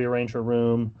loves to rearrange her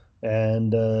room,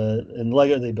 and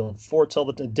Lego, they build forts all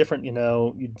the time. Different,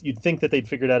 you'd think that they'd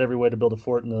figured out every way to build a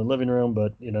fort in the living room,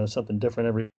 but something different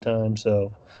every time.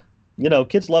 So,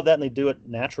 kids love that, and they do it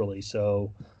naturally.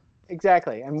 So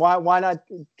exactly, and why not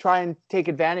try and take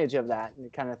advantage of that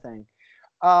kind of thing?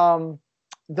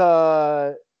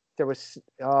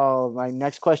 My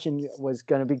next question was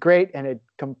going to be great, and it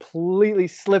completely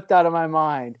slipped out of my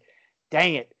mind.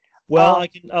 Dang it. Well,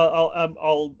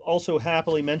 I'll also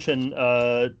happily mention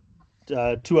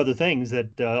two other things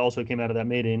that also came out of that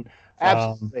meeting.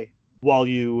 Absolutely. While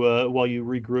you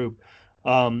regroup.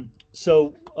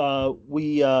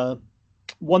 We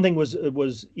one thing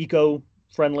was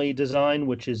eco-friendly design,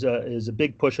 which is a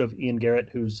big push of Ian Garrett,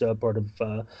 who's part of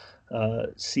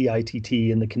CITT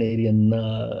and the Canadian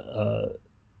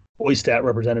OISTAT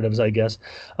representatives, I guess.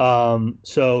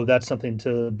 So that's something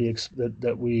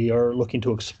that we are looking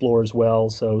to explore as well.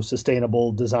 So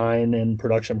sustainable design and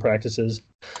production practices,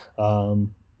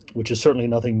 which is certainly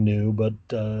nothing new, but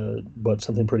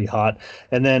something pretty hot.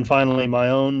 And then finally,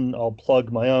 I'll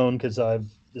plug my own, because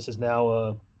this is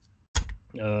now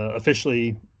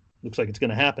officially looks like it's going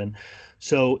to happen.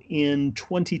 So in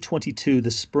 2022, the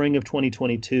spring of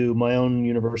 2022, my own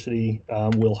university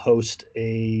will host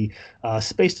a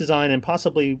space design, and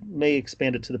possibly may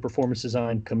expand it to the Performance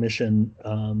Design Commission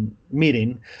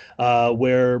meeting,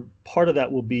 where part of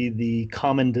that will be the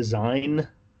Common Design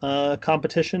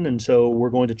competition. And so we're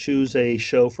going to choose a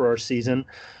show for our season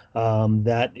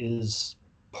that is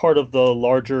part of the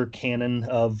larger canon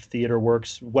of theater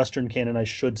works, Western canon, I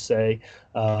should say.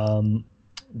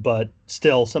 But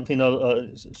still something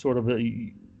sort of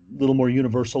a little more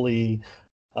universally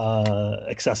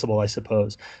accessible, I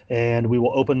suppose. And we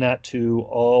will open that to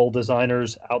all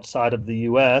designers outside of the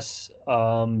U.S.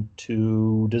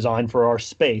 To design for our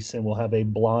space, and we'll have a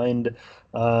blind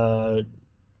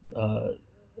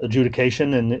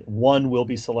adjudication, and one will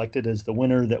be selected as the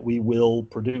winner that we will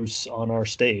produce on our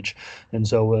stage. And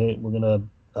so we're going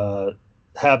to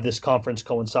have this conference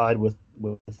coincide with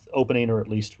opening, or at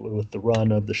least with the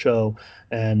run of the show.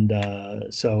 And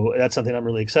so that's something I'm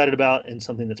really excited about, and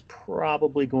something that's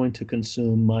probably going to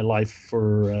consume my life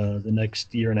for the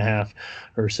next year and a half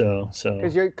or so. So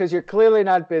because you're clearly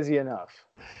not busy enough.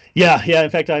 Yeah. In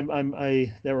fact,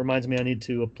 that reminds me, I need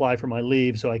to apply for my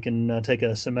leave so I can take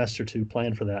a semester to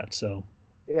plan for that. So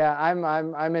yeah,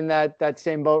 I'm in that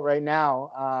same boat right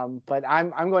now. But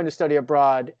I'm going to study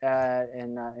abroad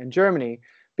in Germany,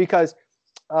 because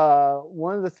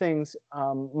one of the things,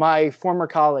 my former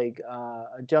colleague,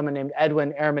 a gentleman named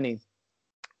Edwin Ermini,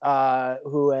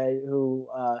 who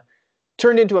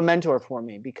turned into a mentor for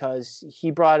me, because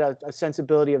he brought a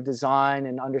sensibility of design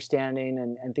and understanding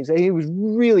and things. He was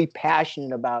really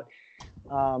passionate about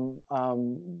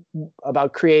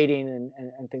creating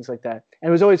and things like that. And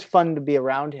it was always fun to be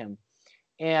around him.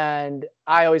 And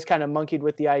I always kind of monkeyed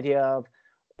with the idea of,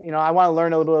 I want to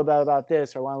learn a little bit about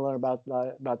this, or I want to learn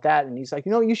about that. And he's like,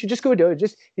 you should just go do it.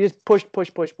 He just push.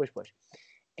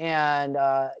 And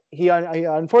he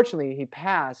unfortunately he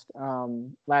passed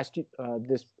on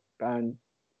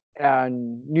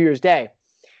New Year's Day.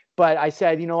 But I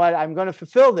said, you know what, I'm going to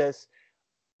fulfill this,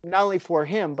 not only for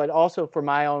him, but also for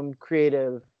my own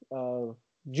creative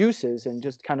juices, and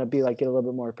just kind of get a little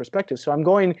bit more perspective. So I'm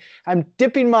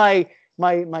dipping my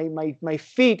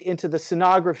feet into the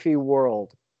scenography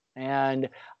world. And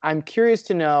I'm curious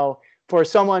to know, for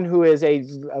someone who is a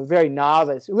very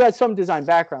novice, who has some design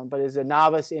background, but is a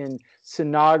novice in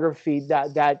scenography,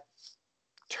 that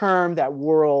term, that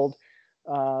world,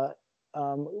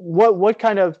 what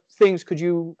kind of things could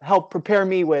you help prepare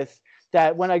me with,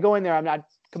 that when I go in there, I'm not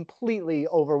completely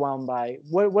overwhelmed by?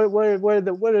 What are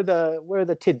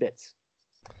the tidbits?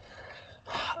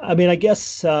 I mean, I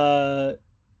guess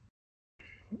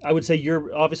I would say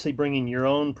you're obviously bringing your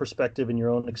own perspective and your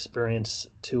own experience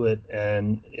to it,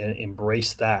 and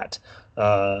embrace that.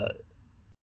 There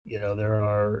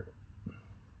are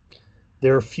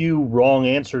there are few wrong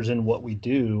answers in what we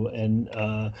do, and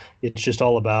it's just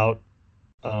all about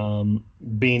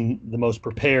being the most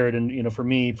prepared. And for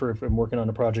me, if I'm working on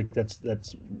a project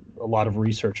that's a lot of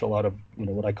research, a lot of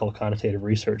what I call quantitative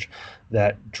research,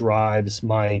 that drives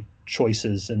my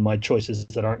choices, and my choices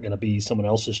that aren't going to be someone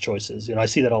else's choices. I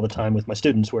see that all the time with my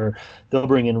students, where they'll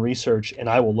bring in research and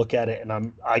I will look at it,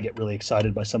 and I get really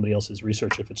excited by somebody else's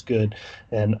research if it's good,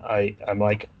 and I'm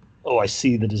like, oh, I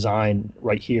see the design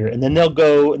right here. And then they'll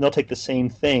go and they'll take the same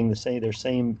thing, their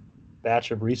same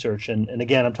batch of research, and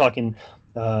again, I'm talking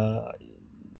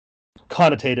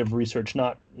quantitative research,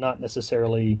 not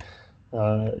necessarily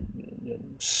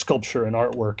sculpture and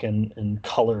artwork and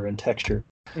color and texture.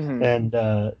 Mm-hmm. And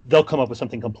they'll come up with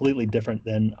something completely different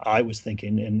than I was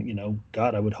thinking, and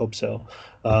God, I would hope so.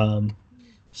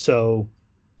 So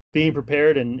being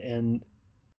prepared and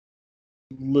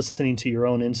listening to your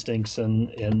own instincts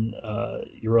and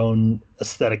your own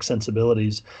aesthetic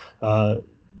sensibilities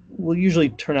will usually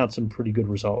turn out some pretty good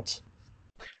results.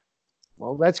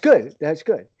 Well, that's good. That's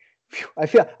good. I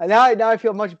feel now I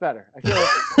feel much better. I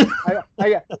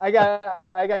feel I got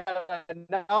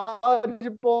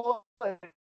knowledgeable,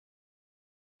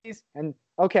 and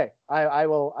okay, I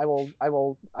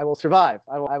will survive.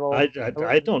 I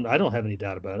don't have any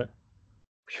doubt about it.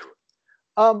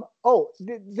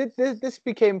 This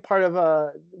became part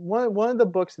of one of the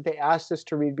books that they asked us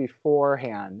to read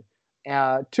beforehand.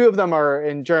 Two of them are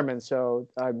in German, so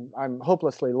I'm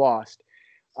hopelessly lost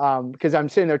because I'm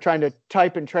sitting there trying to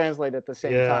type and translate at the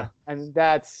same time, and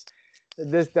that's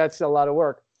a lot of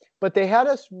work. But they had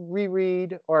us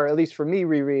reread, or at least for me,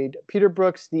 reread Peter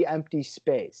Brook's The Empty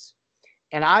Space,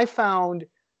 and I found,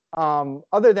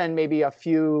 other than maybe a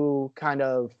few kind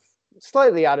of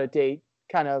slightly out of date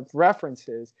kind of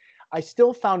references, I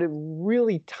still found it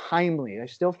really timely. I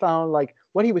still found like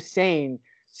what he was saying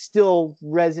still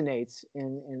resonates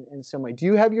in some way. Do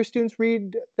you have your students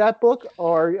read that book,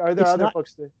 or are there other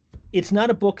books that... It's not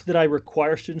a book that I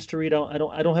require students to read. I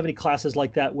don't have any classes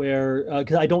like that where,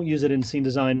 because I don't use it in scene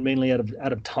design mainly out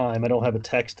of time. I don't have a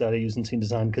text that I use in scene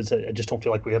design because I just don't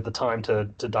feel like we have the time to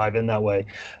dive in that way.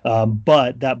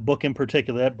 But that book in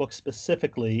particular, that book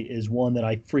specifically, is one that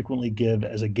I frequently give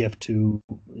as a gift to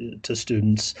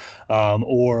students,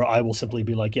 or I will simply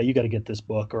be like, yeah, you got to get this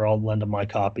book, or I'll lend them my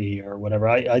copy or whatever.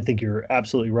 I think you're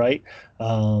absolutely right.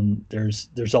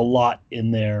 There's a lot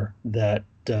in there that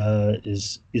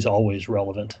is always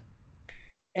relevant.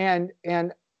 And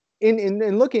in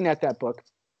looking at that book,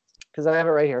 because I have it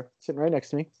right here, sitting right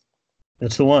next to me.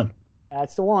 That's the one.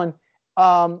 That's the one.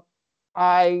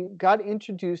 I got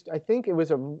introduced. I think it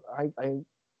was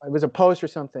a post or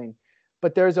something,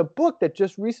 but there's a book that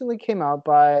just recently came out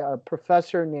by a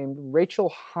professor named Rachel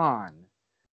Hahn,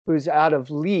 who's out of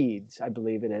Leeds, I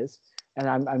believe it is, and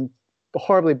I'm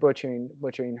horribly butchering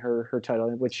her title,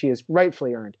 which she has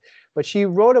rightfully earned. But she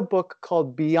wrote a book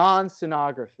called Beyond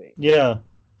Scenography. Yeah.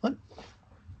 What?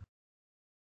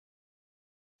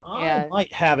 I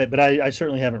might have it, but I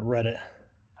certainly haven't read it.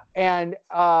 And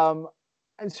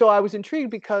so I was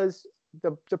intrigued because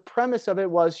the premise of it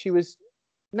was she was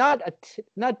not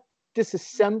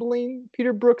disassembling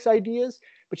Peter Brook's ideas,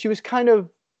 but she was kind of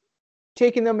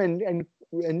taking them and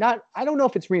not, I don't know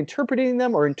if it's reinterpreting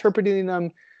them or interpreting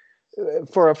them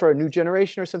for a new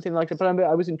generation or something like that. But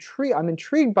I was intrigued. I'm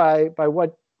intrigued by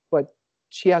what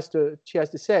she has to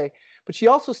say. But she's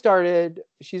also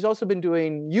been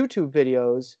doing YouTube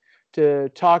videos to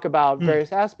talk about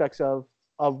various aspects of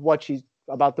what she's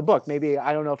about the book. Maybe,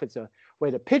 I don't know if it's a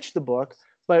way to pitch the book,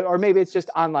 or maybe it's just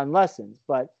online lessons.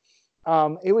 But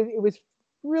it was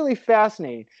really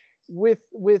fascinating. With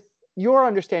your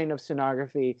understanding of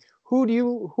scenography, who do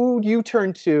you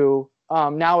turn to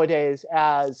nowadays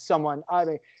as someone? I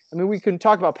mean, we can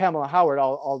talk about Pamela Howard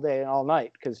all day and all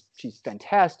night because she's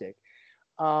fantastic.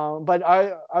 But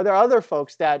are there other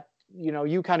folks that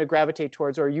you kind of gravitate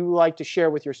towards, or you like to share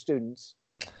with your students?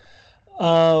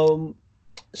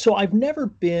 So I've never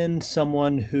been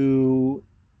someone who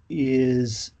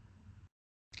is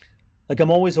like, I'm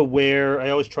always aware. I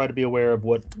always try to be aware of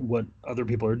what other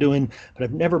people are doing, but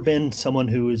I've never been someone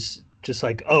who is just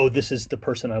like, oh, this is the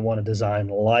person I want to design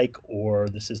like, or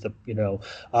this is the,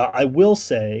 I will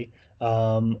say,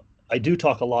 I do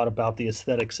talk a lot about the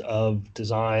aesthetics of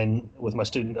design with my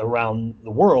student around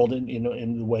the world, and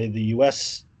in the way the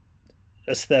U.S.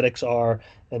 aesthetics are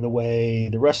and the way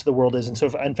the rest of the world is. And so,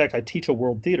 in fact, I teach a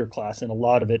world theater class, and a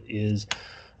lot of it is,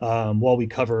 while we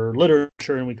cover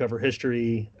literature and we cover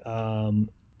history,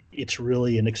 it's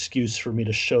really an excuse for me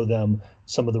to show them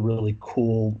some of the really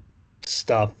cool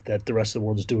stuff that the rest of the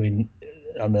world is doing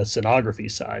on the scenography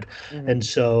side. Mm-hmm. And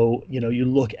so, you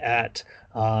look at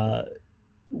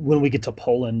when we get to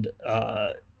Poland,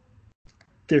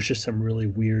 there's just some really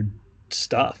weird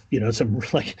stuff, some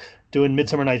like doing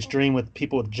Midsummer Night's Dream with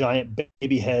people with giant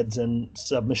baby heads and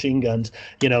submachine guns,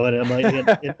 and I'm like,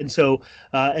 and so,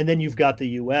 and then you've got the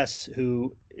U.S.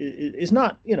 who is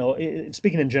not,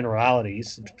 speaking in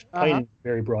generalities, painting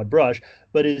very broad brush,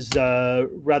 but is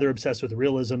rather obsessed with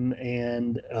realism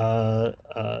and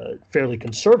fairly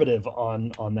conservative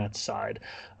on that side.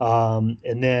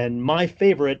 And then my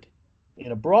favorite,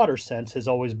 in a broader sense, has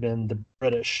always been the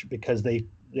British, because I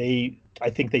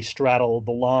think they straddle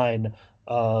the line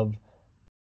of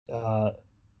I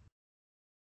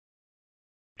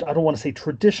don't want to say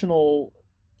traditional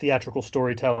theatrical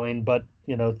storytelling, but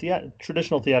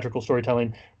traditional theatrical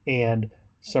storytelling and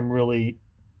some really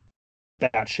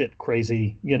batshit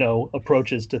crazy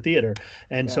approaches to theater.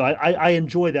 And so I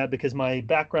enjoy that, because my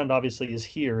background obviously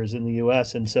is in the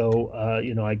U.S. And so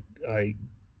I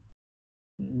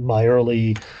my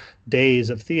early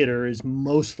days of theater is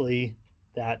mostly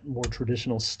that more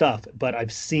traditional stuff, but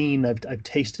I've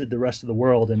tasted the rest of the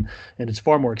world, and it's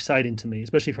far more exciting to me,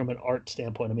 especially from an art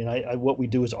standpoint. I mean, what we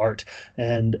do is art,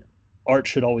 and art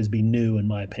should always be new, in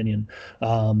my opinion.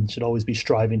 Should always be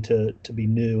striving to be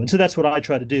new, and so that's what I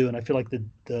try to do. And I feel like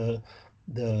the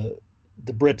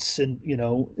Brits, and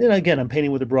again, I'm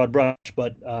painting with a broad brush,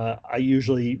 but I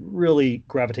usually really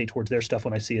gravitate towards their stuff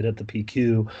when I see it at the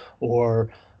PQ,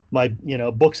 or my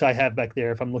books I have back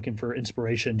there. If I'm looking for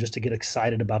inspiration just to get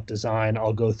excited about design,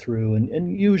 I'll go through,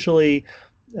 and usually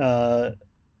Ralph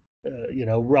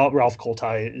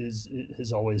Koltai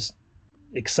has always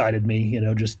excited me,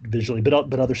 just visually, but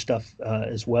other stuff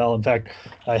as well. In fact,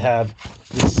 I have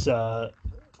this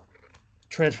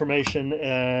transformation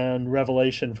and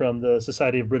revelation from the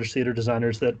Society of British Theatre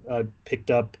Designers that I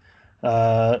picked up.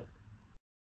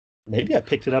 Maybe I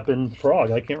picked it up in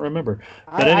Prague. I can't remember.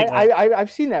 But anyway,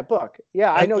 I've seen that book.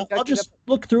 Yeah, I know. I'll just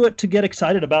look through it to get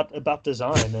excited about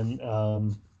design,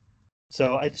 and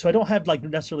so I don't have like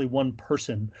necessarily one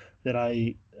person that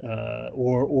I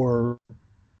or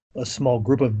a small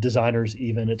group of designers.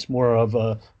 Even it's more of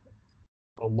a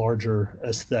larger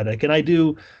aesthetic, and I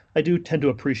do tend to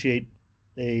appreciate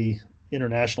a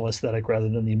international aesthetic rather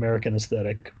than the American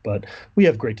aesthetic. But we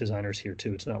have great designers here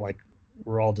too. It's not like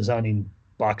we're all designing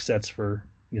box sets for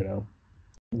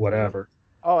whatever.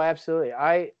 Oh, absolutely.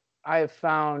 I have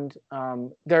found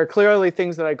there are clearly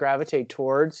things that I gravitate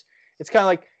towards. It's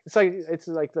like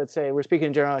let's say we're speaking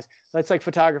in generalities. That's like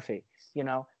photography.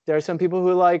 There are some people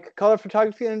who like color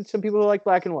photography and some people who like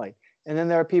black and white. And then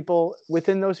there are people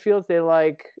within those fields, they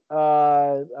like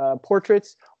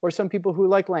portraits, or some people who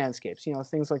like landscapes,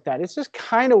 things like that. It's just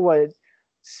kind of what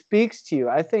speaks to you.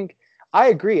 I think I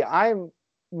agree.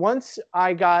 Once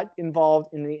I got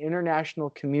involved in the international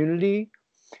community,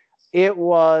 it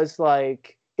was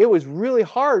really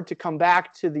hard to come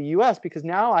back to the U.S. because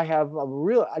now I have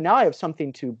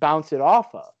something to bounce it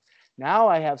off of. Now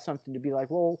I have something to be like,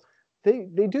 well,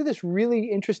 they do this really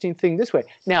interesting thing this way.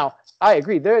 Now I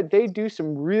agree, they do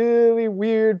some really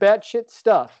weird batshit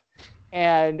stuff,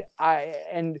 and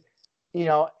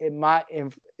in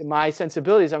my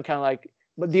sensibilities, I'm kind of like,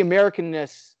 but the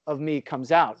Americanness of me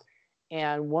comes out.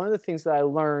 And one of the things that I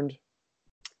learned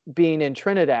being in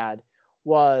Trinidad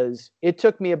was it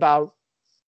took me about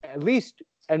at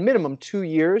minimum 2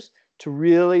 years to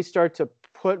really start to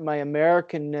put my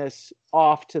Americanness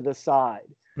off to the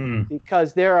side.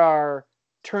 Because there are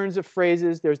turns of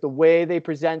phrases, there's the way they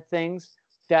present things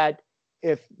that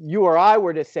if you or I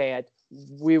were to say it,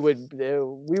 we would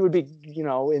be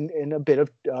in a bit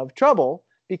of trouble,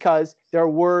 because there are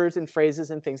words and phrases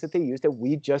and things that they use that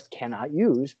we just cannot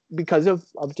use because of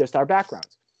just our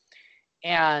backgrounds.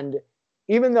 And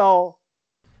even though,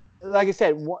 like I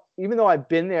said, even though I've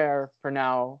been there for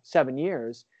now 7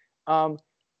 years,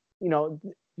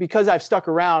 because I've stuck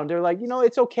around, they're like,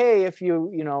 it's okay if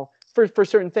for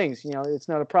certain things, it's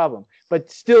not a problem.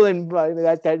 But still, in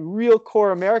that real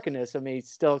core Americanness of me,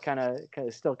 still kind of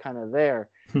there.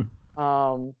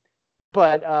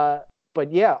 But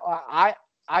yeah,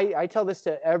 I tell this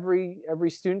to every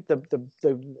student,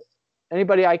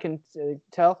 anybody I can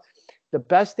tell, the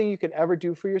best thing you could ever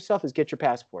do for yourself is get your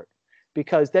passport,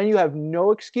 because then you have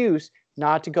no excuse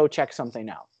not to go check something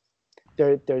out.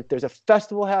 There's a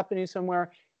festival happening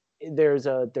somewhere. There's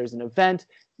an event.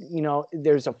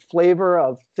 There's a flavor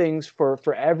of things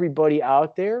for everybody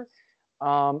out there.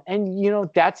 And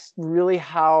that's really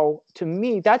how, to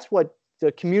me, that's what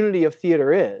the community of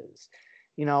theater is.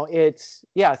 It's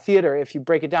theater. If you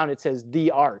break it down, it says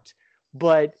the art,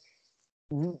 but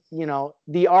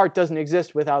the art doesn't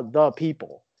exist without the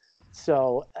people.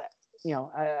 So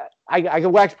I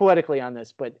can wax poetically on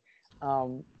this, but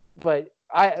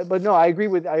but no, I agree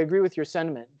with your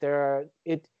sentiment.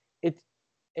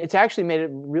 It's actually made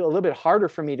it a little bit harder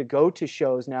for me to go to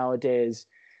shows nowadays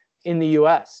in the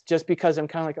U.S. just because I'm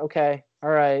kind of like, okay, all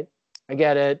right, I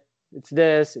get it. It's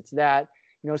this, it's that.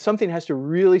 Something has to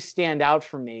really stand out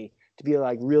for me to be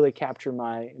like really capture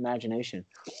my imagination.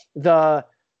 I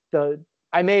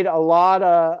made a lot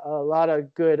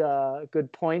of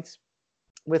good points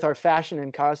with our fashion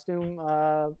and costume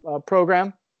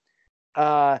program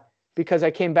because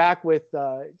I came back with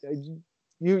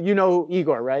you know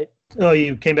Igor, right? Oh,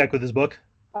 you came back with his book?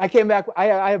 I came back.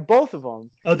 I have both of them.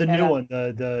 Oh, the new one,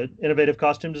 the innovative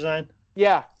costume design.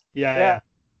 Yeah. Yeah.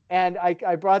 And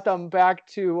I brought them back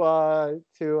to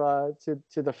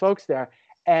the folks there,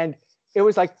 and it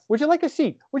was like, would you like a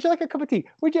seat? Would you like a cup of tea?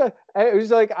 Would you? It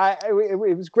was like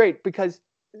it was great because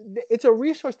it's a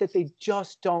resource that they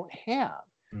just don't have.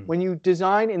 When you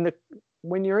design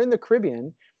when you're in the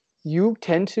Caribbean, you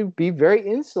tend to be very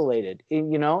insulated,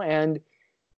 and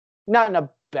not in a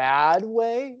bad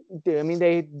way. I mean,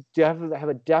 they definitely have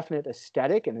a definite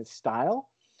aesthetic and a style,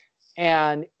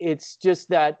 and it's just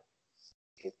that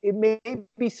it may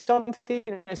be something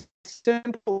as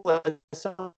simple as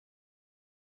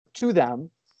to them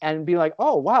and be like,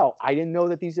 oh wow, I didn't know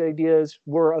that these ideas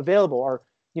were available. Or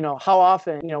how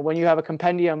often when you have a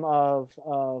compendium of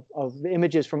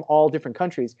images from all different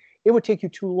countries, it would take you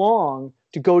too long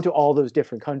to go to all those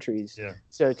different countries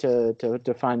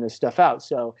to find this stuff out.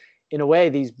 So in a way,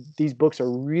 these books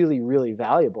are really, really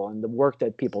valuable, and the work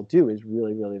that people do is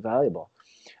really, really valuable.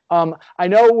 I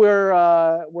know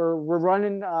we're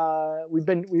running. We've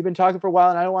been talking for a while,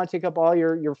 and I don't want to take up all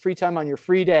your free time on your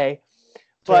free day,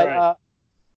 but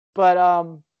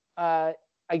I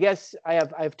guess I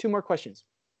have two more questions.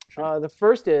 Sure. The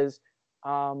first is,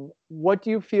 what do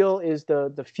you feel is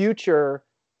the future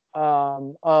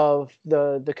of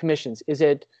the commissions? Is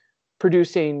it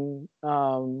producing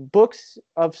books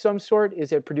of some sort?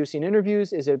 Is it producing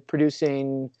interviews? Is it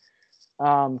producing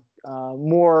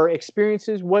more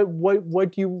experiences?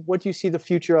 What do you see the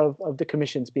future of the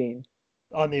commissions being?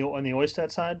 On the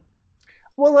OISTAT side?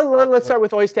 Well, let's start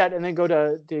with OISTAT and then go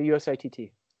to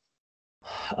USITT.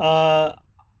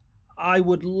 I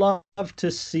would love to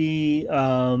see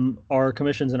our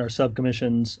commissions and our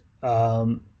subcommissions.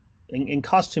 In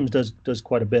costumes does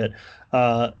quite a bit,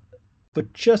 but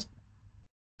just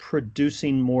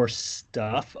producing more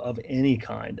stuff of any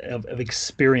kind of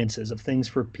experiences, of things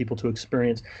for people to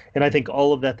experience. And I think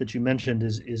all of that you mentioned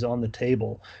is on the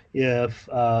table. If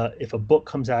a book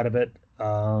comes out of it,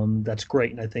 that's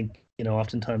great. And I think,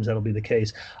 oftentimes that'll be the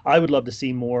case. I would love to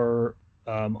see more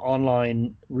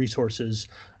online resources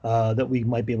that we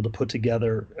might be able to put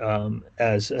together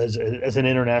as an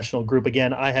international group.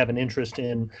 Again, I have an interest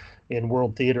in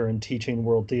world theater and teaching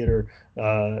world theater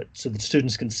so that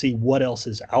students can see what else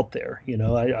is out there.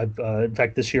 I've in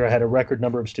fact, this year I had a record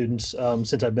number of students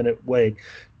since I've been at Wake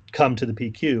come to the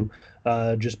PQ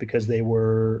just because they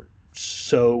were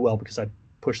because I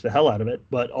pushed the hell out of it,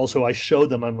 but also I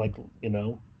showed them, I'm like,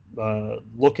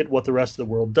 look at what the rest of the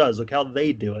world does. Look how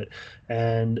they do it,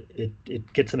 and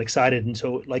it gets them excited. And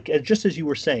so, like, just as you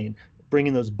were saying,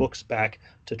 bringing those books back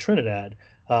to Trinidad,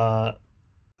 I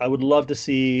would love to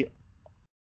see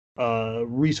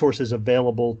resources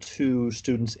available to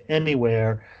students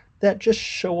anywhere that just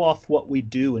show off what we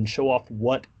do and show off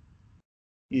what's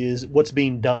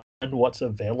being done, what's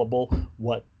available,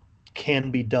 what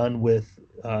can be done with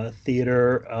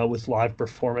theater, with live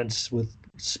performance, with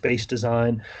space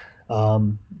design,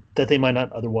 that they might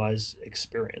not otherwise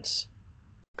experience.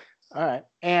 All right.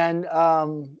 And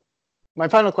my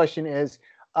final question is,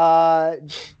 what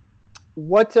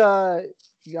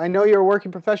I know you're a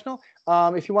working professional.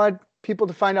 If you want people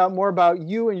to find out more about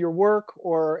you and your work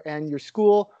and your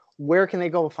school, where can they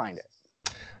go find it?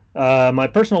 My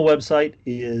personal website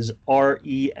is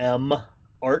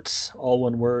remarts, all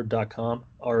one word.com,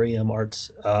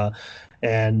 remarts.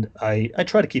 And I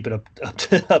try to keep it up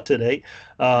to date.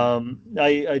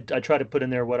 I try to put in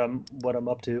there what I'm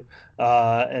up to,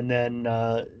 and then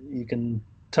you can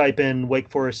type in Wake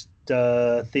Forest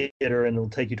Theater and it'll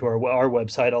take you to our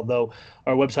website. Although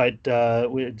our website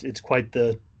it's quite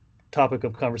the topic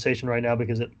of conversation right now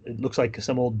because it looks like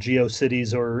some old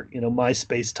GeoCities or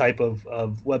MySpace type of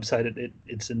website.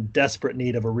 It's in desperate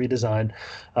need of a redesign,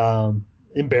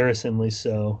 embarrassingly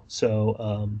so.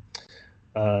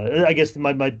 I guess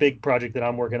my big project that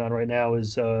I'm working on right now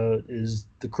is the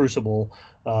Crucible,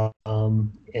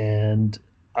 and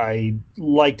I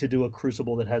like to do a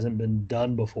Crucible that hasn't been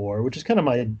done before, which is kind of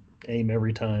my aim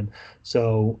every time.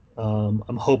 So I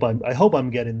hope I'm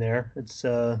getting there. It's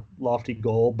a lofty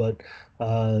goal, but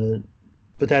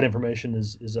but that information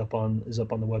is up on the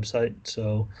website.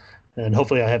 So, and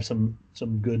hopefully I have some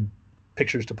good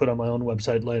pictures to put on my own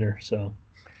website later. So,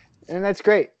 and that's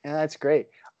great.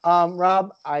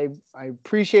 Rob, I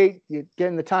appreciate you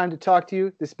getting the time to talk to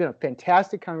you. This has been a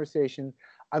fantastic conversation.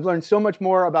 I've learned so much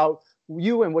more about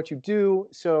you and what you do.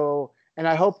 So, and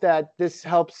I hope that this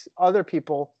helps other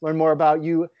people learn more about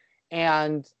you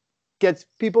and gets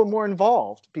people more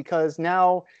involved, because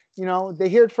now, they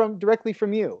hear it directly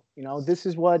from you. This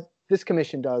is what this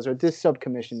commission does or this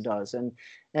subcommission does. And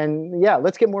yeah,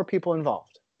 let's get more people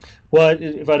involved. Well,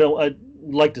 I'd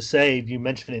like to say, you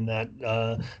mentioning that,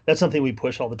 that's something we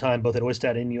push all the time, both at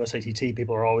OISTAT and USATT.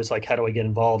 People are always like, how do I get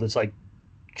involved? It's like,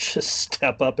 just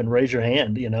step up and raise your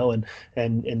hand,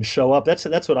 and show up. That's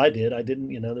what I did. I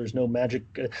didn't, there's no magic.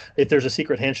 If there's a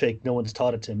secret handshake, no one's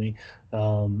taught it to me.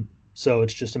 So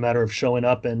it's just a matter of showing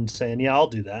up and saying, yeah, I'll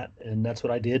do that. And that's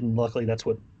what I did. And luckily that's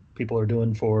what people are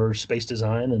doing for space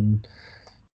design. And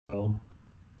so.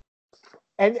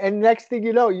 And next thing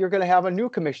you know, you're going to have a new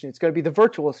commission. It's going to be the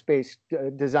Virtual Space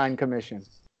Design Commission.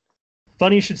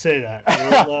 Funny you should say that.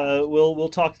 We'll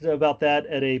talk about that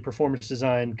at a Performance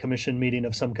Design Commission meeting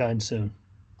of some kind soon.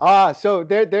 So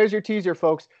there's your teaser,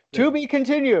 folks. Yeah. To be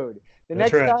continued.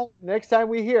 Next time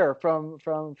we hear from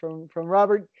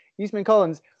Robert Eastman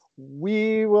Collins,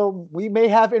 we may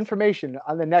have information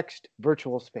on the next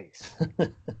virtual space.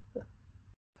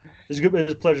 It's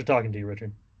a pleasure talking to you,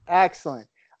 Richard. Excellent.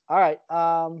 All right.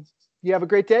 You have a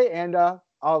great day, and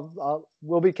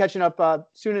we'll be catching up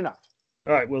soon enough.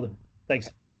 All right. Will do.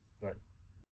 Thanks. All right.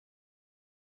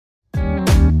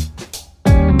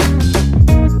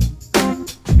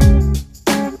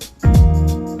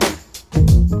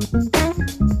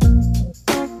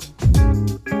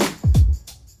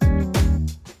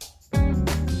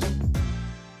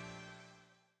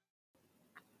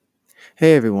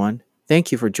 Hey everyone,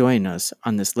 thank you for joining us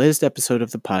on this latest episode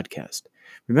of the podcast.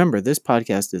 Remember, this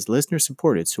podcast is listener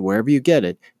supported, so wherever you get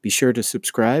it, be sure to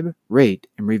subscribe, rate,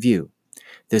 and review.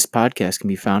 This podcast can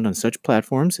be found on such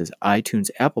platforms as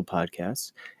iTunes, Apple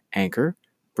Podcasts, Anchor,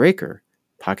 Breaker,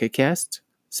 Pocket Casts,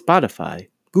 Spotify,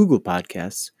 Google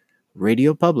Podcasts,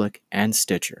 Radio Public, and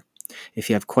Stitcher. If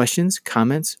you have questions,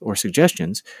 comments, or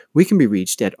suggestions, we can be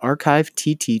reached at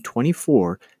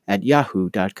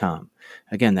archiveTT24@yahoo.com.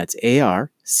 Again, that's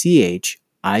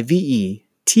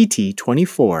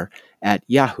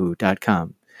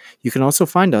ARCHIVETT24@yahoo.com. You can also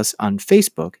find us on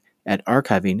Facebook at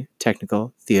Archiving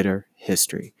Technical Theater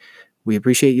History. We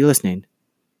appreciate you listening.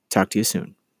 Talk to you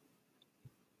soon.